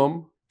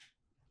kiyum,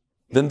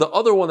 then the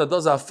other one that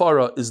does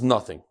hafara is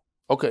nothing.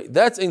 Okay,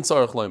 that's ein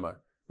tzorich loymar,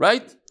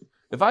 right?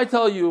 If I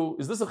tell you,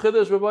 is this a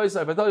chiddush, Rabbi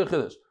Yisrael? If I tell you a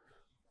chiddush,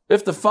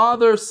 if the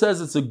father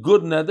says it's a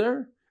good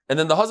neder, and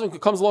then the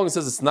husband comes along and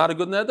says it's not a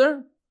good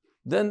neder,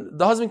 then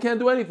the husband can't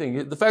do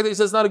anything. The fact that he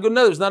says it's not a good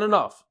neder is not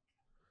enough.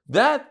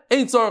 That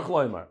ain't tzarech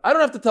loymar. I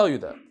don't have to tell you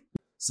that.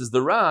 Says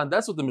the Ran,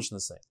 that's what the Mishnah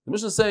is saying. The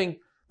Mishnah is saying,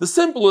 the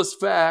simplest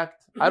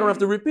fact, I don't have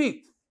to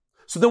repeat.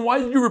 So then why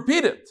did you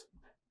repeat it?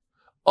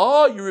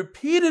 Oh, you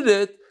repeated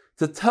it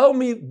to tell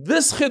me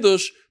this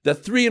chiddush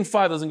that 3 and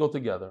 5 doesn't go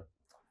together.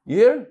 You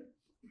hear?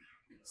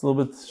 It's a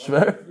little bit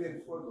schwer.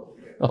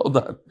 Hold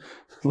on.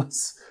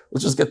 Let's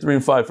just get 3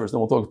 and 5 first, then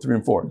we'll talk 3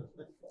 and 4.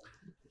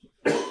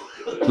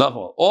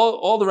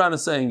 All the Ran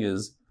is saying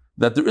is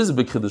that there is a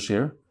big chiddush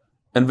here,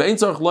 and ve'ein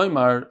tzarech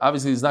loymar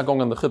obviously is not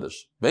going on the chiddush.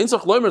 Ve'ein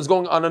tzarech loymar is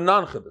going on a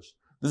non-chiddush.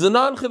 There's a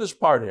non-chiddush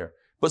part here.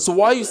 But so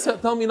why are you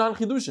telling me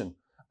non-chidushim?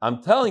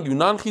 I'm telling you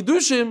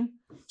non-chidushim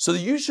so that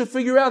you should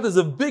figure out there's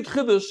a big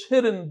chiddush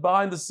hidden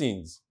behind the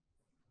scenes.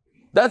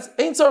 That's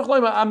ein tzarech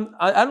loymar.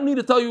 I don't need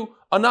to tell you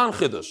a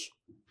non-chiddush.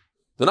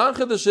 The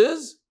non-chiddush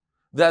is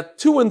that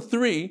 2 and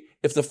 3,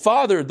 if the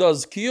father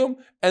does kiyum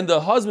and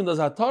the husband does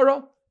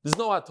hatara, there's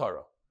no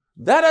hatara.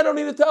 That I don't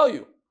need to tell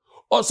you.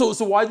 Oh, so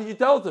why did you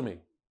tell it to me?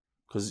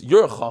 Because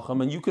you're a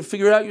chacham and you could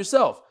figure it out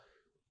yourself.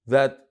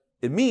 That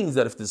it means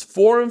that if there's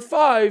 4 and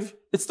 5,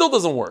 it still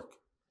doesn't work.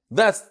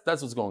 That's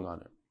what's going on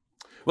here.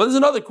 Well, there's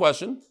another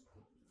question.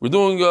 We're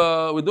doing a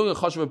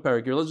chashuv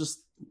perik here. Let's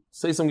just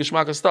say some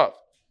geshmaka stuff.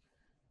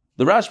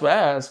 The Rashba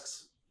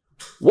asks,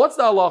 what's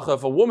the halacha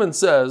if a woman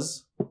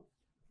says,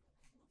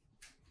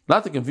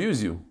 not to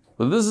confuse you,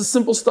 but this is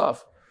simple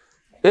stuff.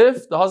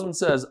 If the husband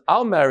says,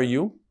 I'll marry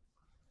you,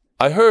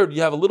 I heard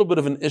you have a little bit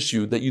of an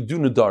issue that you do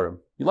nedarim.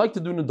 You like to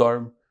do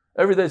nedarim.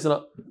 Every day,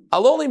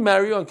 I'll only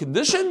marry you on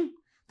condition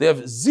they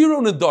have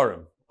 0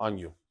 nedarim on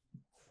you.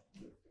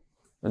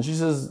 And she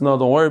says, no,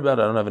 don't worry about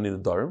it. I don't have any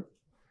nedarim.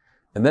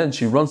 And then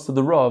she runs to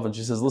the Rav and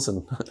she says,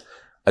 listen,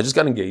 I just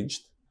got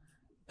engaged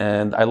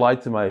and I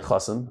lied to my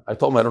chassan. I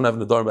told him I don't have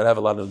nedarim, but I have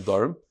a lot of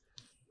nedarim.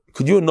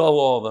 Could you annul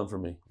all of them for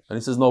me? And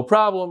he says, no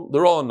problem.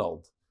 They're all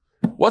annulled.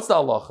 What's the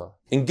halacha?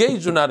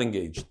 Engaged or not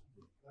engaged?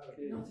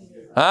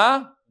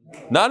 Huh?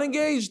 Not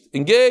engaged.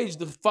 Engaged.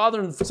 The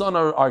father and the son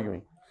are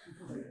arguing.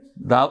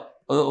 Now,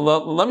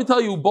 let me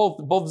tell you both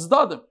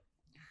zdadim.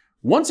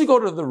 Once you go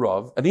to the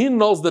Rav and he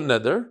annuls the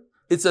neder,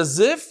 it's as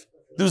if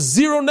There's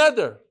zero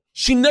neder.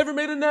 She never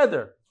made a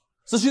neder.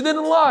 So she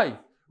didn't lie.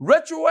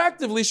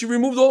 Retroactively, she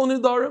removed all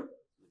nidarim.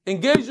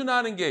 Engaged or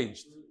not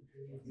engaged?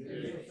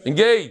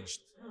 Engaged.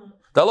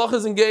 The halach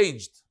is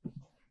engaged.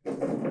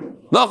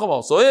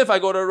 So if I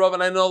go to a Rav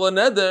and I know a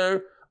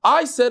neder,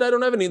 I said I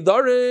don't have any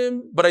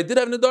nidarim, but I did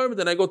have nidarim, but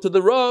then I go to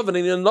the Rav and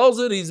he annuls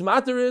it, he's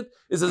matter it.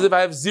 It's as if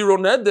I have zero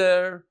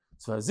neder.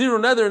 So I have zero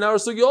neder in our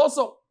sugi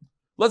also.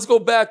 Let's go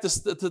back to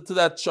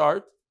that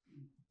chart.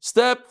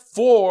 Step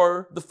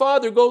 4, the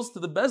father goes to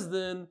the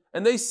Bezdin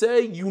and they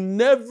say, you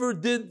never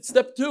did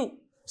step 2.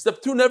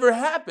 Step 2 never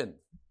happened.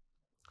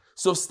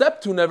 So if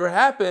step 2 never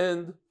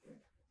happened,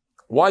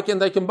 why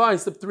can't I combine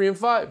step 3 and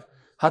 5?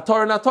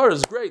 Hatar and Hatar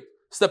is great.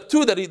 Step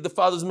 2, that the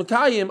father's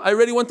Mekayim, I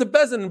already went to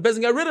Bezdin and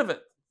Bezdin got rid of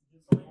it.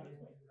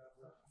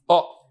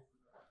 Oh,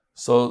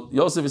 so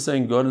Yosef is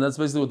saying good, and that's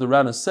basically what the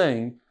Ran is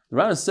saying. The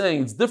Ran is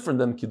saying it's different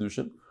than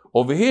Kiddushin.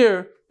 Over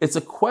here, it's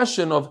a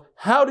question of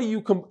how do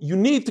you, you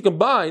need to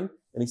combine.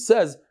 And he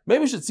says,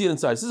 maybe we should see it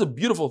inside. This is a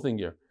beautiful thing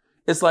here.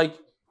 It's like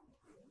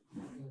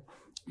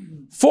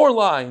 4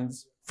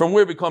 lines from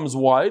where it becomes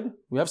wide.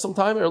 We have some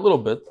time here, a little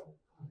bit.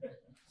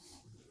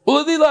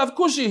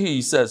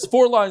 He says,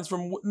 4 lines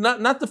from,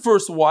 not the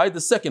first wide,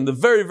 the second, the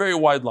very, very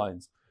wide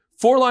lines.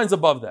 4 lines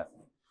above that.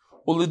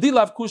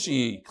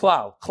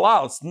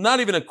 Klal, it's not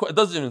even it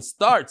doesn't even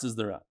start, says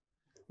the Ran.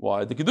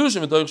 Why? The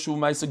Kiddushin,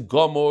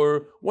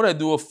 when I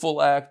do a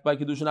full act by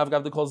Kiddushin, I've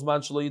got the calls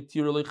man.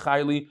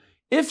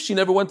 If she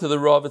never went to the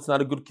Rav, it's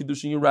not a good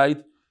Kiddushin, you're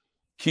right.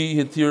 Ki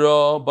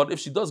hitira. But if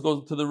she does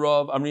go to the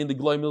Rav, I'm reading the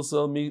Gloy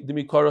Milsel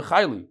Dimikara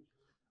Chayli.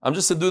 I'm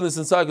just doing this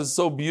inside because it's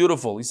so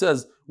beautiful. He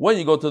says, when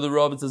you go to the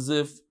Rav, it's as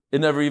if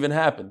it never even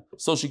happened.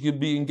 So she could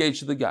be engaged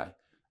to the guy.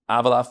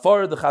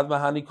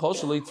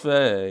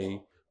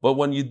 But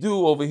when you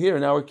do over here,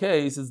 in our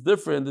case, it's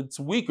different. It's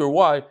weaker.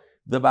 Why?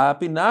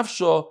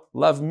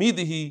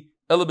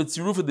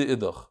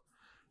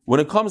 When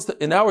it comes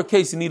to, in our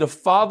case, you need a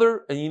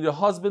father and you need a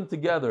husband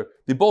together.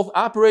 They both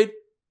operate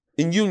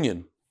in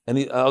union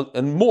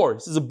and more.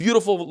 This is a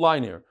beautiful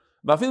line here.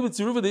 They have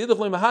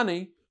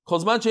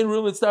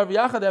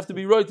to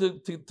be right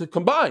to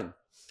combine.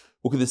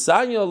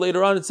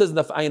 Later on it says,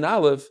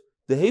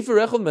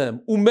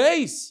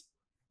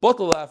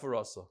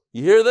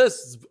 you hear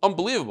this? It's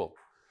unbelievable.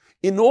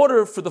 In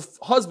order for the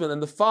husband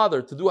and the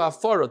father to do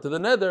hafara to the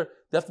neder,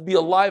 they have to be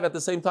alive at the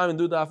same time and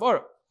do the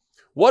hafara.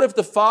 What if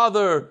the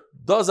father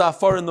does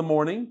hafara in the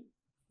morning,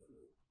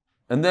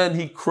 and then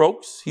he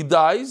croaks, he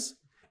dies,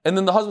 and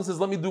then the husband says,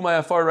 let me do my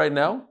hafara right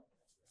now?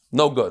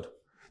 No good.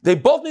 They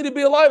both need to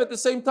be alive at the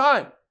same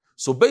time.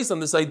 So based on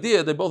this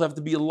idea, they both have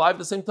to be alive at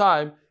the same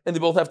time, and they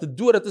both have to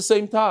do it at the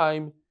same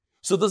time.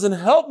 So it doesn't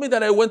help me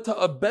that I went to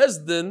a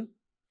Bezdin,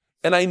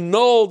 and I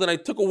annulled and I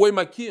took away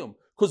my kiyum.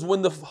 Because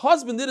when the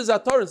husband did his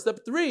atar in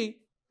step 3,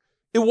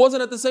 it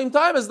wasn't at the same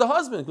time as the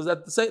husband.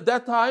 Because at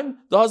that time,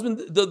 the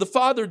husband, the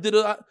father did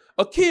a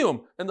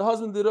kiyum, and the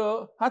husband did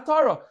a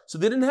hatara. So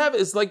they didn't have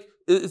it. It's like,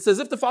 it's as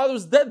if the father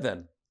was dead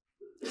then,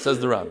 says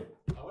the Ram.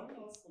 I want to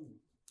ask something.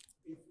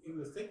 In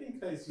the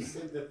second case, you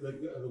said that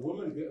the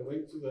woman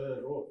went to the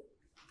road,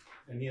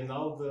 and he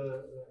annulled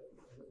the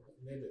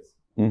neders.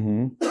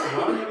 Mm-hmm.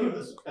 Why in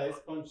this case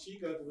can't she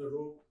go to the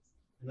road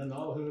and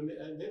annul her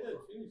neder?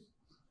 Finish.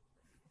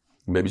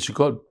 Maybe she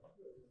could.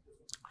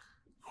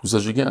 Who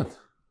says she can't?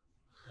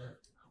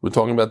 We're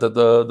talking about that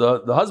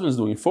the husband's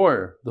doing for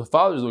her. The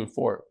father's doing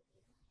for her.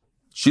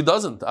 She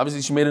doesn't.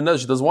 Obviously, she made a neder.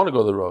 She doesn't want to go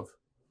to the Rav.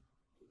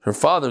 Her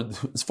father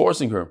is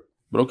forcing her.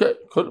 But okay,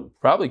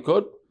 probably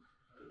could.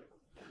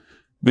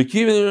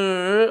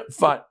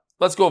 Fine.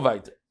 Let's go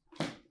weiter.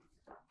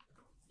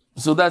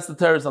 So that's the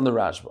terrace on the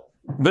Rashba.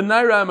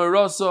 V'naira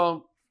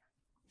Amarosa.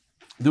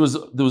 There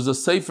was a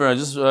sefer. I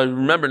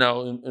remember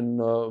now in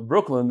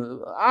Brooklyn.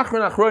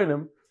 Achron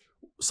Achroinim.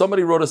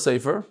 Somebody wrote a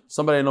sefer.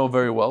 Somebody I know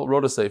very well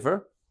wrote a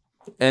sefer,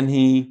 and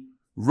he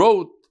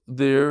wrote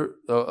there.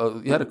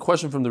 He had a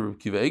question from the Reb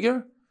Kiva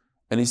Eger,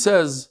 and he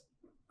says,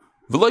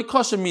 "V'loy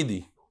kasha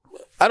midi."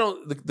 I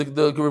don't.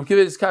 The Reb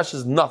Kiva Eger's kasha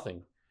is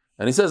nothing,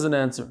 and he says an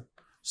answer.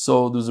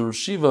 So there's a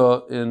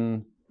yeshiva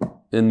in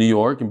New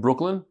York, in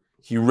Brooklyn.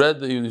 He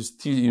read,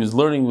 he was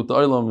learning with the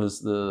Olam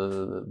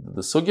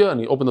the sugya,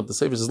 and he opened up the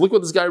sefer. He says, "Look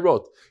what this guy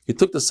wrote." He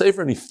took the sefer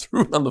and he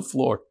threw it on the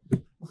floor.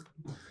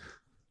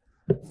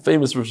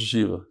 Famous Rosh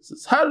Yeshiva. He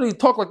says, "How did he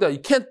talk like that? You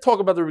can't talk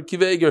about the Reb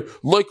Kiva Eger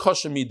loy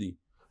kasha midi."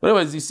 But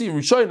anyways, you see,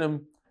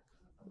 Rishonim,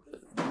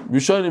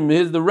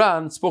 here's the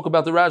Ran spoke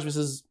about the Rashba. He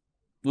says,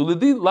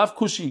 "Ulidi lav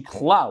kushi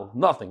klal,"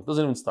 nothing,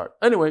 doesn't even start.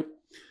 Anyway,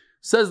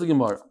 says the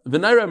Gemara,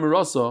 "V'naira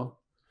mirasa."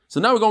 So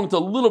now we're going to a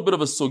little bit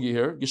of a sugi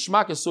here.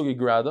 Geshmak is sugi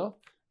grada.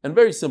 And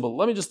very simple.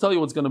 Let me just tell you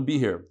what's going to be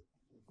here.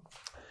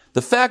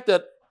 The fact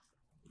that,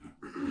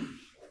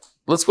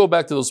 let's go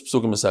back to those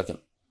psukim a second.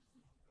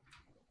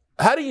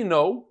 How do you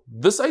know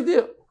this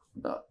idea?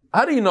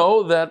 How do you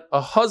know that a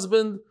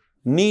husband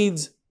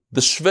needs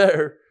the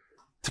shver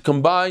to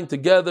combine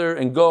together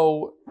and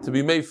go to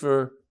be made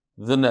for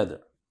the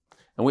neder?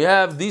 And we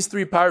have these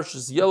 3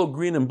 parashas, yellow,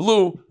 green, and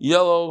blue.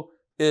 Yellow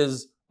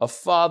is a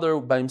father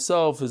by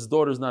himself, his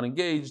daughter is not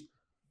engaged.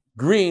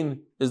 green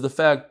is the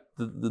fact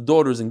that the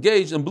daughter is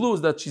engaged, and blue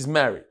is that she's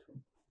married.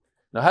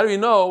 Now, how do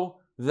you know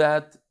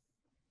that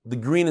the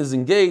green is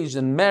engaged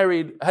and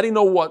married? How do you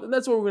know what? And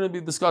that's what we're going to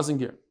be discussing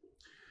here.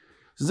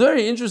 It's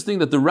very interesting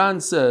that the Ran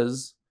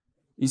says,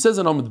 he says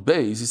in Amud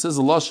Beis, he says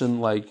a lashon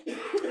like,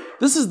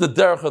 this is the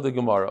derech of the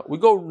Gemara. We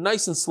go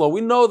nice and slow.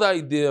 We know the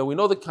idea. We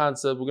know the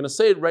concept. We're going to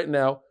say it right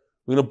now.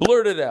 We're going to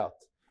blurt it out.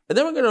 And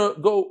then we're going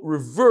to go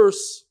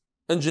reverse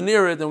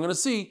engineer it, and we're going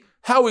to see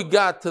how we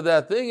got to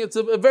that thing. It's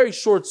a very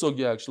short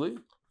sugya, actually,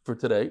 for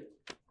today.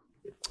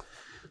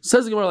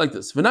 Says the Gemara like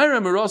this.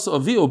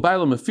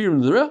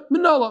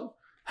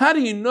 How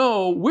do you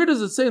know, where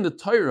does it say in the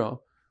Torah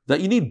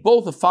that you need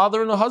both a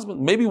father and a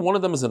husband? Maybe one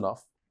of them is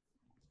enough.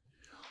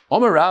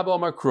 Omar Rabba,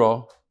 Omar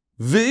Kro,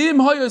 in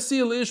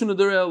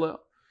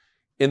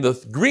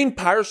the green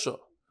parsha,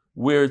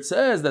 where it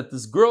says that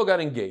this girl got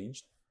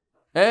engaged,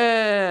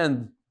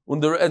 and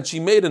she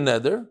made a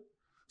neder,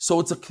 so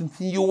it's a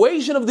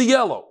continuation of the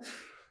yellow.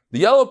 The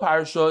yellow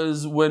parsha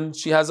is when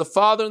she has a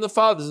father and the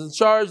father is in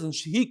charge, and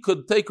he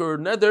could take her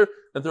neder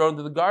and throw it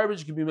into the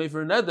garbage. It could be made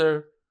for a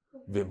neder.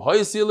 Vim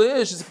hoyasilah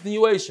is a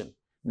continuation.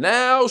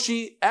 Now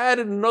she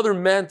added another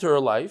man to her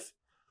life,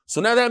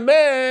 so now that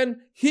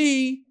man,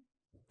 he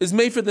is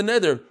made for the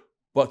neder,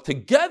 but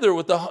together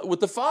with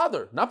the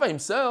father, not by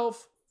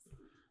himself.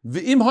 End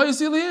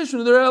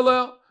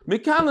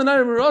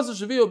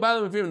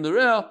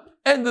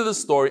of the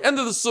story, end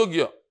of the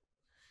sugya.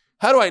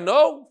 How do I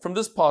know? From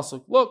this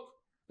pasuk. Look,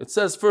 it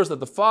says first that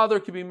the father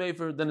can be made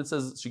for, then it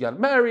says she got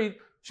married,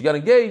 she got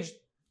engaged.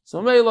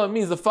 So Mela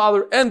means the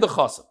father and the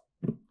chassan.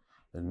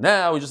 And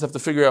now we just have to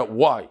figure out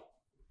why. It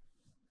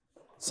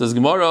says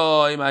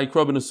Gemara,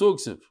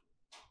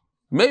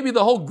 maybe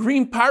the whole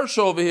green parsha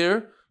over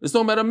here is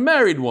talking about a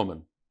married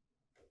woman.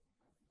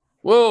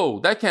 Whoa,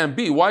 that can't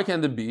be. Why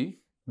can't it be?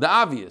 The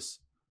obvious.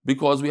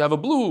 Because we have a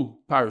blue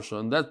parsha,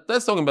 and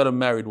that's talking about a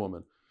married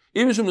woman.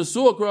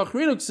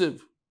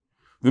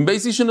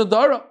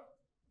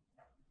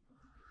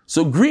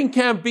 So green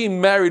can't be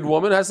married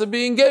woman, it has to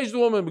be engaged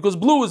woman, because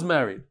blue is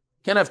married.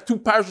 Can't have two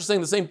parashas saying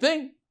the same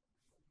thing.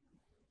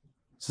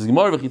 Says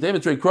Gemara,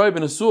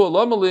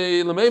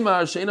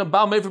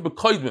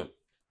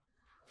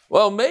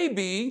 well,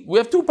 maybe we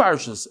have two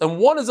parashas, and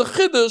one is a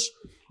chiddush.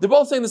 They're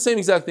both saying the same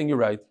exact thing. You're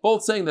right.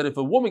 Both saying that if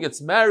a woman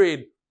gets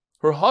married,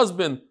 her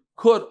husband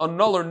could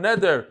annul her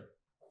neder.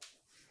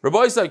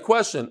 Rabbi Isai,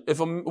 question: if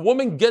a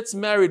woman gets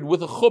married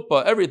with a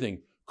chuppah,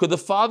 everything, could the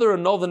father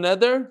annul the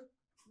neder?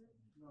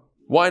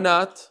 Why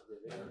not?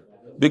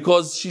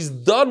 Because she's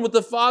done with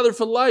the father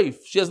for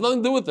life. She has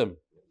nothing to do with him.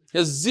 He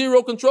has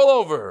zero control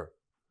over her.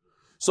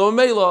 So in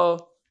Mela,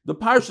 the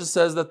parsha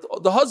says that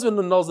the husband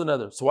annuls the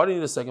neder. So why do you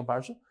need a second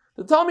parsha?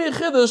 To tell me a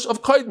chiddush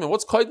of kaidmin.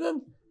 What's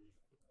kaidmin?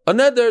 A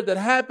neder that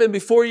happened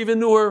before you even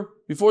knew her,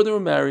 before they were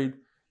married.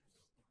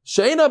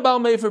 Sheina bal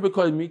mefer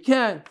b'kaidmin. You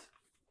can't.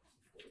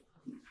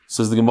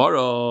 Says the Gemara,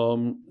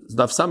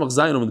 Daf Samach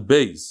Zayin on the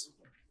Beis.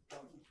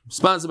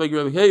 Sponsored by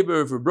Rabbi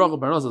Haber for Bracha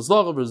Parnas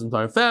Laslacha for his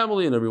entire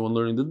family and everyone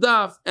learning the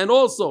Daf, and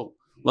also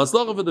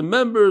Laslacha for the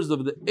members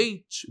of the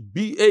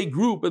HBA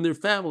group and their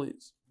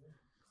families.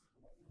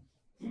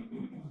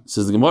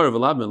 Says the Gemara,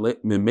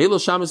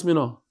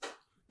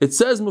 it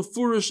says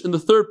Mefurish in the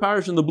third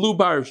parish, in the blue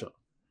parasha,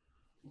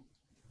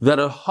 that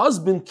a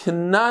husband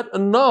cannot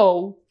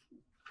annul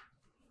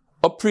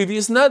a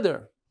previous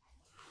neder.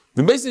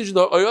 Where's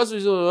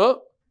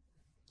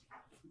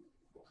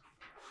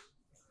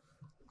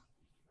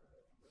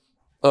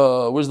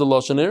the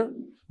lashon here?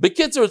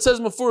 Bekitzer, it says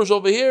Mefurish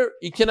over here,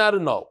 you cannot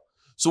annul.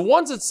 So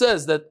once it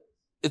says that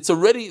it's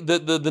already, the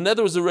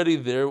neder is already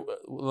there,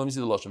 let me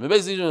see the lashon.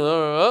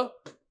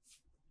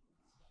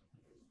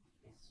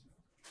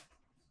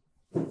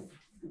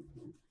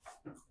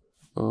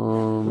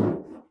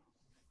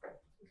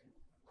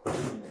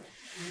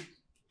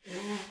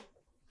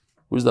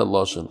 Where's that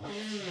lashon?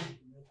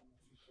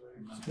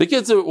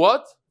 Bekitzer,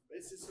 what?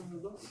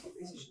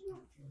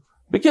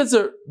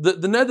 Bekitzer,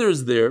 the neder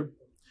is there.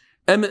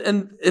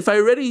 And if I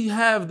already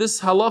have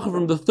this halacha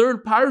from the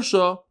third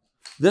parsha,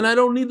 then I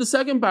don't need the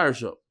second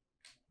parsha.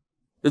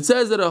 It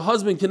says that a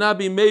husband cannot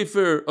be made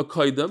for a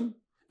kaidam,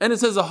 and it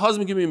says a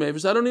husband can be made for,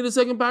 so I don't need a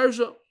second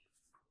parsha.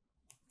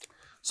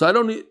 So I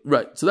don't need,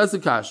 right, so that's the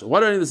kasha. Why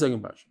do I need the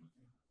second parsha?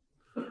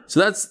 So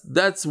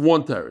that's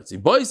one teretz.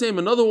 Boy saying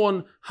another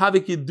one,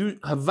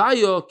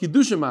 havaya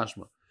kiddusha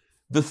mashma.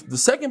 The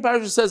second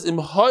parsha says vim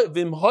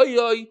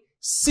hayai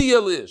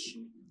siyal ish.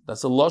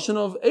 That's a lashon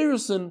of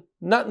erison,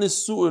 not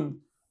nisuin.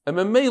 And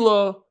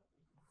memela,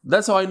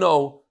 that's how I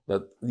know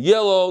that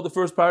yellow, the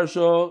first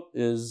parasha,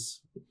 is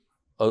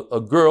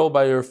a girl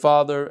by her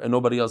father and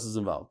nobody else is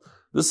involved.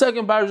 The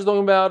second parasha is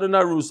talking about an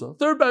arusa.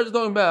 Third parasha is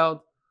talking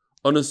about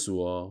a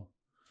nesua.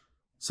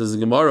 Says the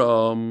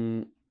Gemara,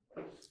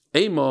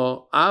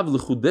 Ema av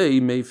l'chudei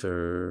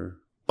mefer.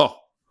 Oh,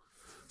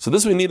 so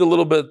this we need a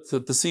little bit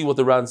to see what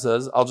the Ran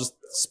says. I'll just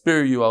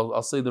spare you.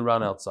 I'll say the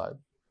Ran outside.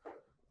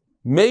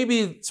 Maybe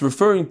it's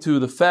referring to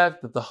the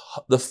fact that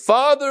the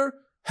father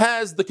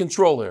has the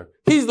control here.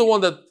 He's the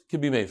one that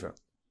can be made for.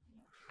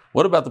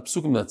 What about the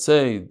psukim that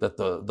say that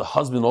the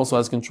husband also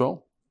has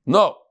control?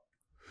 No.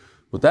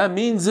 What that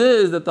means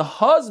is that the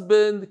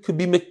husband could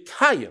be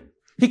mekayim.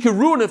 He could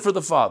ruin it for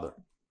the father.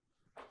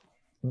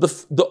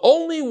 The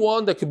only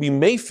one that could be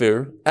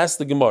mefer, ask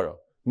the Gemara.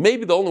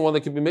 Maybe the only one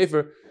that could be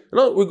mefer.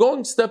 We're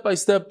going step by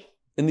step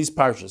in these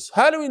parshas.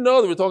 How do we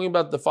know that we're talking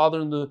about the father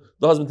and the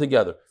husband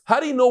together? How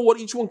do you know what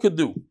each one could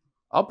do?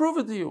 I'll prove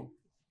it to you.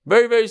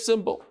 Very, very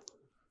simple.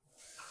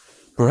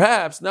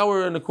 Perhaps, now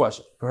we're in a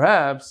question.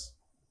 Perhaps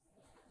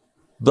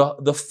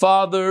the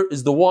father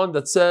is the one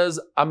that says,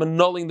 I'm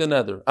annulling the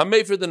nether. I'm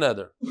made for the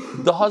nether.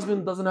 The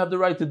husband doesn't have the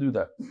right to do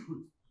that.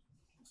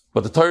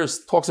 But the Torah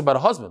talks about a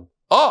husband.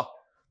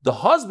 The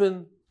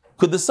husband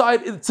could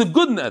decide it's a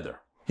good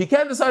nether. He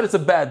can't decide it's a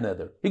bad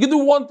nether. He can do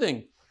one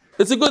thing.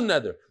 It's a good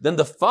nether. Then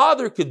the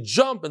father could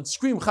jump and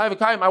scream, Chai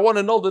v'kayim, I want to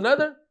annul the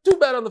nether. Too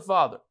bad on the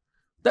father.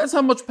 That's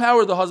how much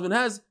power the husband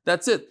has.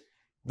 That's it.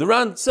 The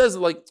Ran says,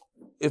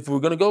 if we're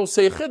going to go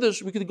say a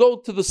chiddush, we could go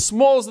to the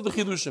smallest of the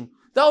chiddushim.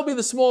 That will be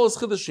the smallest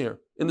chiddush here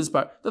in this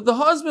part. That the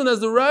husband has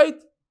the right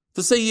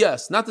to say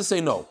yes, not to say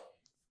no.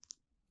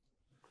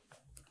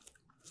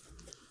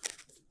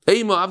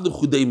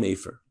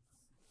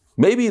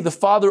 Maybe the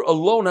father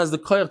alone has the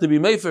koyach to be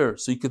mefer.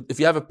 So if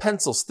you have a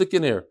pencil, stick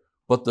in here.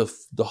 But the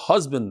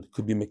husband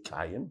could be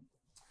mekayim.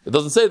 It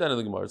doesn't say that in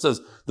the Gemara. It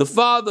says the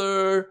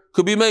father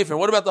could be mefer.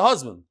 What about the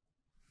husband?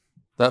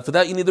 For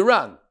that you need the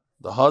Ran.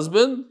 The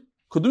husband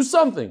could do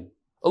something,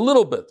 a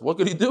little bit. What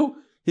could he do?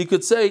 He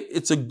could say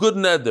it's a good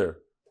nether,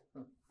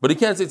 but he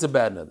can't say it's a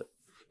bad nether.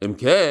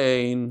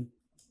 Imkain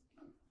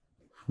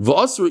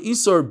v'asr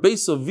isar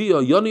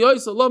beisavia yani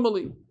isa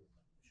lamali.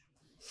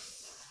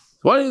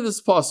 Why do you need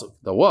this pasuk?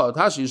 The what?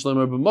 Hashi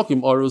yishlemer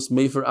b'makim arus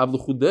mefer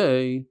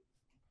avluchudei.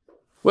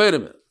 Wait a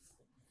minute.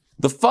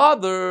 The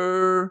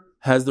father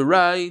has the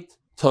right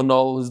to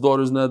annul his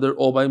daughter's nether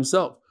all by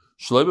himself.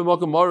 Shlei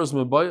b'makim arus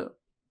mebaya.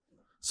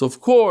 So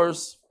of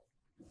course,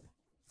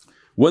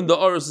 when the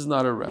arus is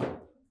not around.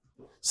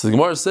 So the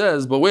Gemara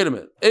says, but wait a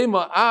minute.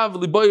 Ema av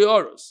libaya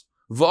arus.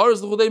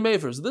 V'arus l'chudei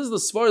mefer. So this is the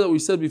svar that we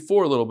said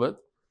before a little bit.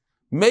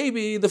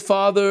 Maybe the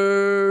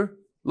father,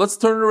 let's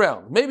turn it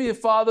around. Maybe a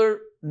father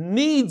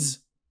needs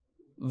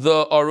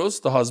the arus,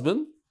 the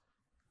husband,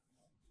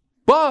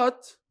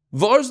 but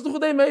v'arus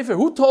l'chudei mefer.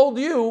 Who told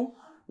you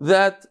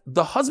that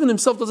the husband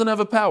himself doesn't have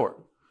a power?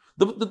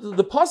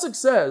 The pasuk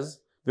says,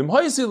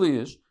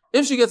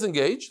 if she gets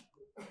engaged,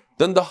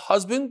 then the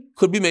husband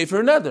could be made for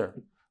a nether.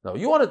 Now,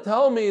 you want to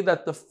tell me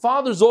that the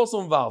father's also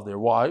involved there.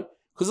 Why?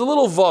 Because a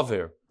little vav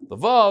here. The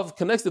vav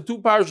connects the two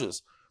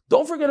parshas.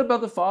 Don't forget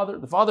about the father.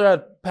 The father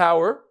had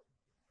power.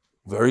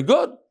 Very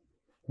good.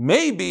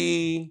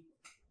 Maybe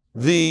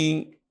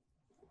the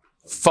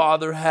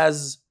father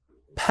has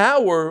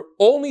power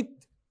only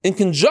in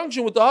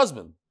conjunction with the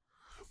husband.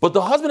 But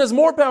the husband has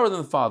more power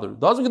than the father.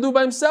 The husband can do it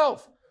by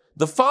himself.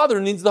 The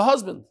father needs the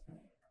husband.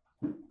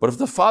 But if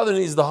the father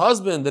needs the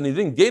husband, then he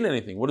didn't gain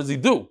anything. What does he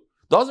do?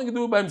 The husband can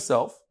do it by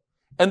himself,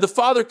 and the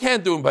father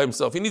can't do it by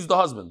himself. He needs the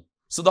husband.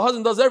 So the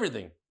husband does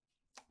everything.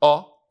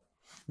 So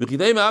then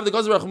what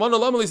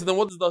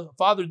does the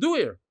father do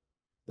here?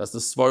 That's the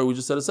svar we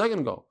just said a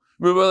second ago.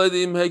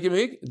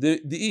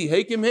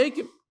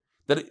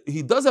 That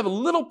he does have a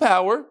little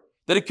power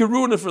that it can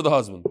ruin it for the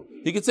husband.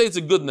 He could say it's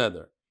a good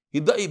nether.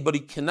 But he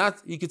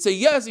cannot, he could say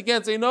yes, he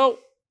can't say no.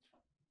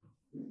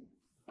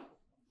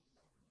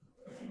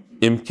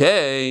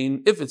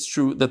 Imkain, if it's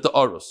true that the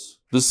arus,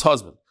 this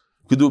husband,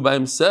 could do it by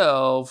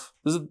himself,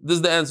 this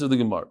is the answer of the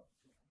Gemara.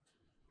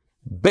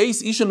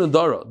 Beis Isha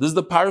Nadara, this is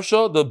the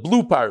parsha, the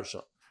blue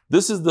parsha.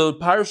 This is the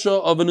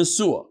parsha of an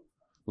Nesua,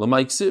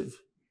 Lamai Ksiv.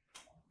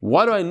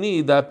 Why do I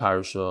need that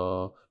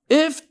parsha?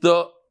 If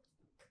the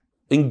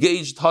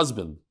engaged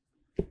husband,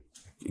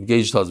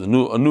 engaged husband,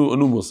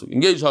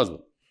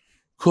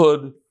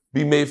 could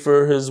be made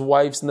for his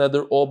wife's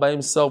nether all by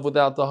himself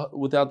without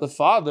the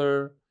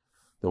father,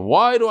 then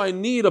why do I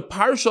need a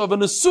parsha of a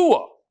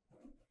Nesua?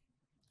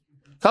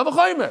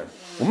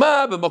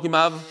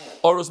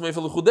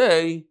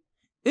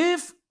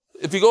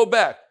 If you go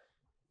back,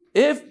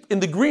 if in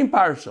the green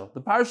parsha,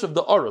 the parsha of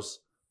the Orus,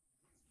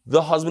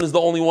 the husband is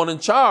the only one in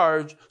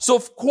charge, so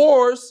of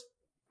course,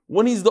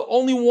 when he's the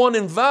only one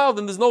involved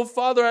and there's no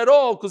father at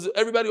all, because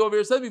everybody over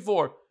here said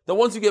before that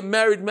once you get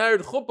married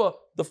chuppah,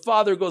 the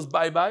father goes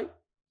bye-bye.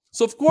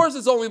 So of course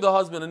it's only the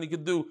husband and he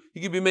could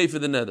be made for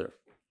the nether.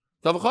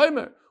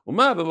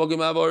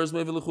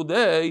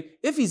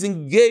 If he's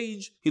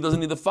engaged, he doesn't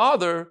need the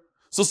father.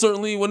 So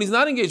certainly when he's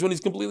not engaged, when he's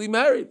completely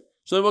married.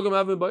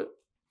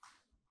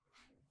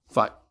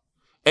 Fine.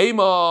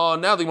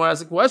 Now the Gemara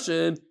asks a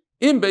question.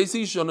 Maybe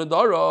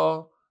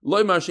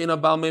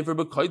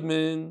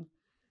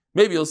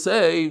he'll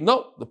say,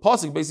 no, the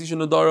pasuk Beis Isha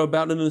Nadara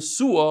about an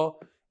Nesua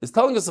is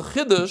telling us a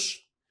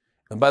chiddush.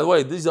 And by the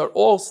way, these are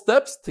all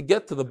steps to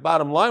get to the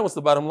bottom line. What's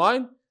the bottom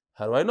line?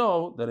 How do I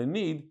know that I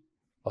need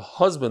a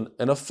husband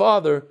and a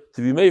father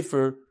to be made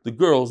for the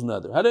girl's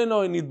nether? How do I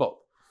know I need both?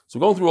 So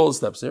we're going through all the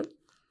steps here.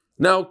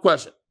 Now,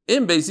 question.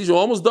 In Beis Isha,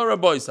 almost done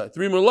Rabbi side.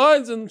 3 more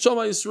lines and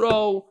Shema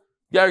Yisrael,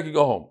 Gary can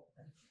go home.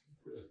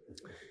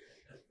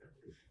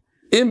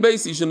 In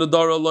Beis Ish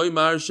Nadara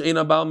Loimar She'ein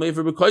Abal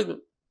Mefer B'Koidin.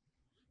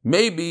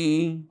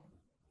 Maybe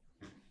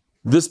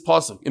this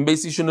pasuk in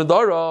Beis Ish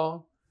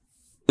Nadara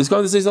is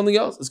going to say something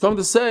else. It's going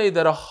to say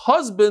that a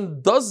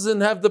husband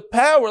doesn't have the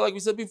power, like we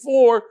said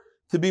before,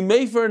 to be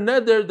Mefer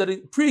Neder that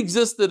it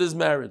pre-existed his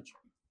marriage.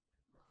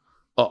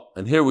 Oh,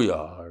 and here we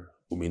are.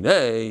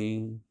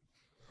 Uminei.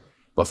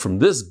 But from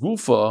this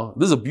gufa,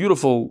 this is a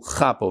beautiful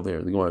chap over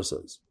here, the Gemara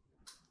says.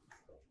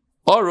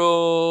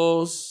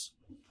 Aros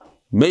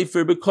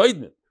Mefer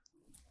B'Koidin.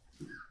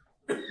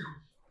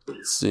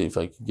 Let's see if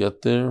I can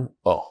get there.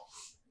 Oh.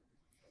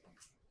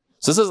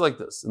 So it says like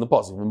this in the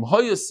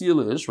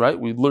pasuk. Right?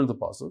 We learned the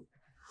pasuk.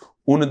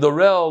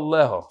 Unidarel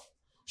leha.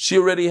 She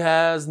already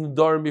has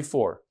nidarim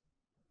before.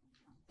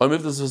 So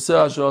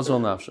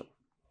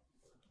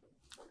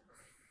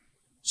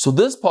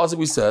this pasuk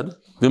we said,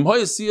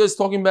 Vimhayasiya is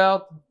talking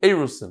about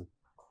Erusin.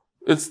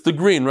 It's the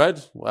green, right?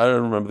 I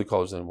don't remember the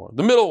colors anymore.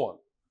 The middle one.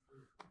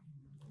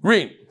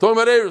 Green.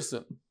 Talking about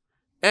Erusin.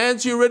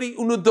 And she already she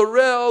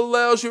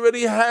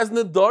already has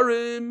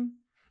nadarim,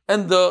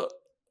 and the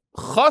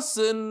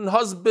chassan,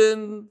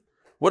 husband,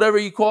 whatever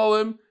you call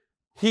him,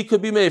 he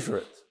could be made for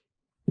it.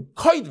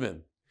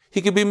 Koidman.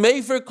 He could be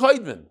made for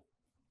Koidman.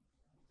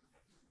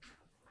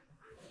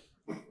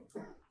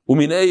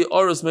 Uminei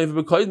oros made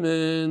for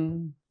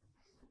Koidman.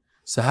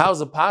 So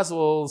how's it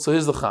possible? So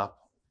here's the chap.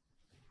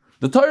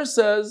 The Torah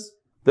says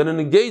that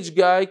an engaged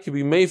guy could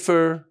be made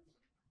for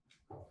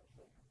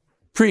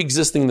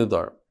pre-existing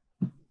nadarim.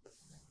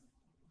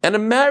 And a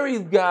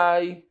married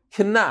guy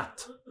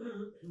cannot.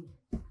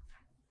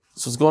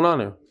 So what's going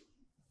on here?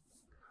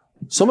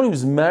 Somebody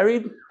who's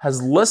married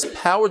has less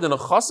power than a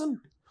chassan?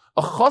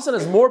 A chassan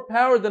has more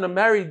power than a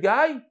married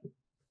guy?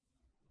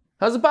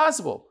 How's it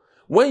possible?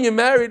 When you're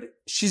married,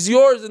 she's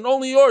yours and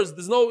only yours.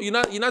 You're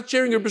not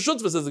sharing your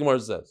b'shutva, as the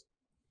Gemara says.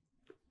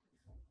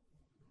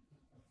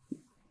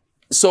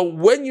 So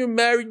when you're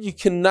married, you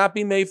cannot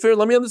be made for.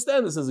 Let me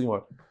understand this, says the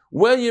Gemara.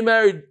 When you're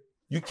married,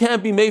 you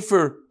can't be made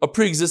for a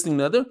pre-existing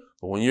nether.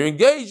 But when you're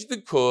engaged,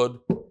 it could.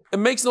 It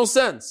makes no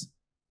sense.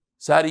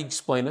 So how do you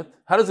explain it?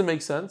 How does it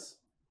make sense?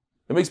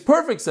 It makes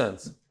perfect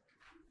sense.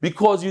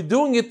 Because you're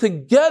doing it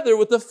together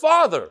with the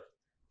father.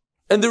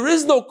 And there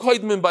is no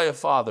koidman by a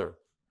father.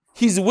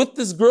 He's with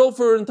this girl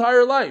for her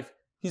entire life.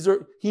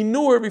 He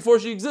knew her before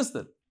she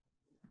existed.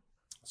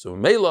 So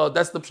Mela,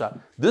 that's the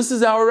pshat. This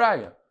is our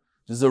raya.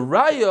 There's a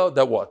raya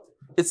that what?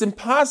 It's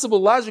impossible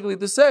logically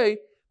to say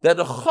that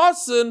a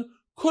chassan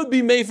could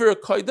be made for a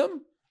koidem,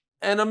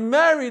 and a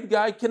married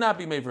guy cannot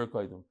be made for a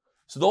koidem.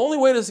 So the only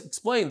way to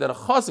explain that a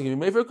chassan can be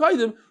made for a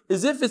koidem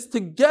is if it's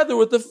together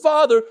with the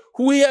father,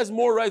 who he has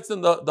more rights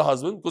than the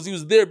husband, because he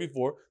was there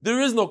before. There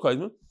is no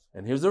koidem.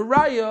 And here's a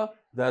raya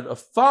that a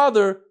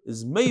father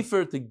is made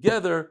for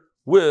together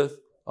with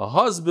a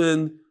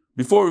husband.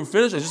 Before we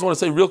finish, I just want to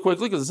say real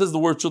quickly, because it says the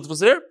word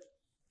shutfas here.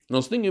 And I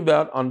was thinking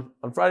about on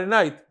Friday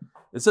night,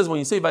 it says when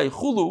you say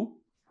vayichulu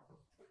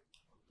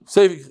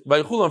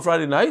on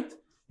Friday night,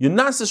 you're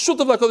not a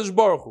shutaf like HaKadosh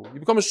Baruch Hu. You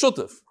become a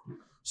shutaf.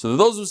 So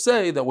those who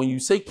say that when you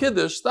say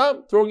Kiddush,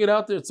 stop throwing it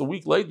out there. It's a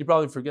week late. You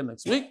probably forget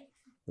next week.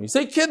 When you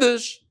say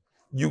Kiddush,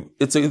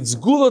 it's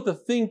gula to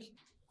think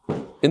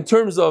in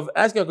terms of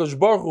asking HaKadosh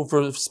Baruch Hu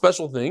for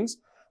special things,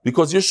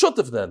 because you're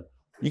shutaf then.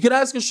 You can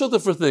ask a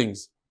shutaf for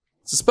things.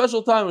 It's a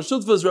special time. A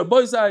shutaf is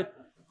Rabbi side.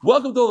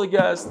 Welcome to all the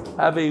guests.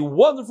 Have a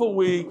wonderful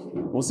week.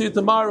 We'll see you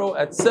tomorrow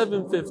at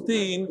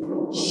 7:15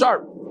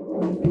 sharp.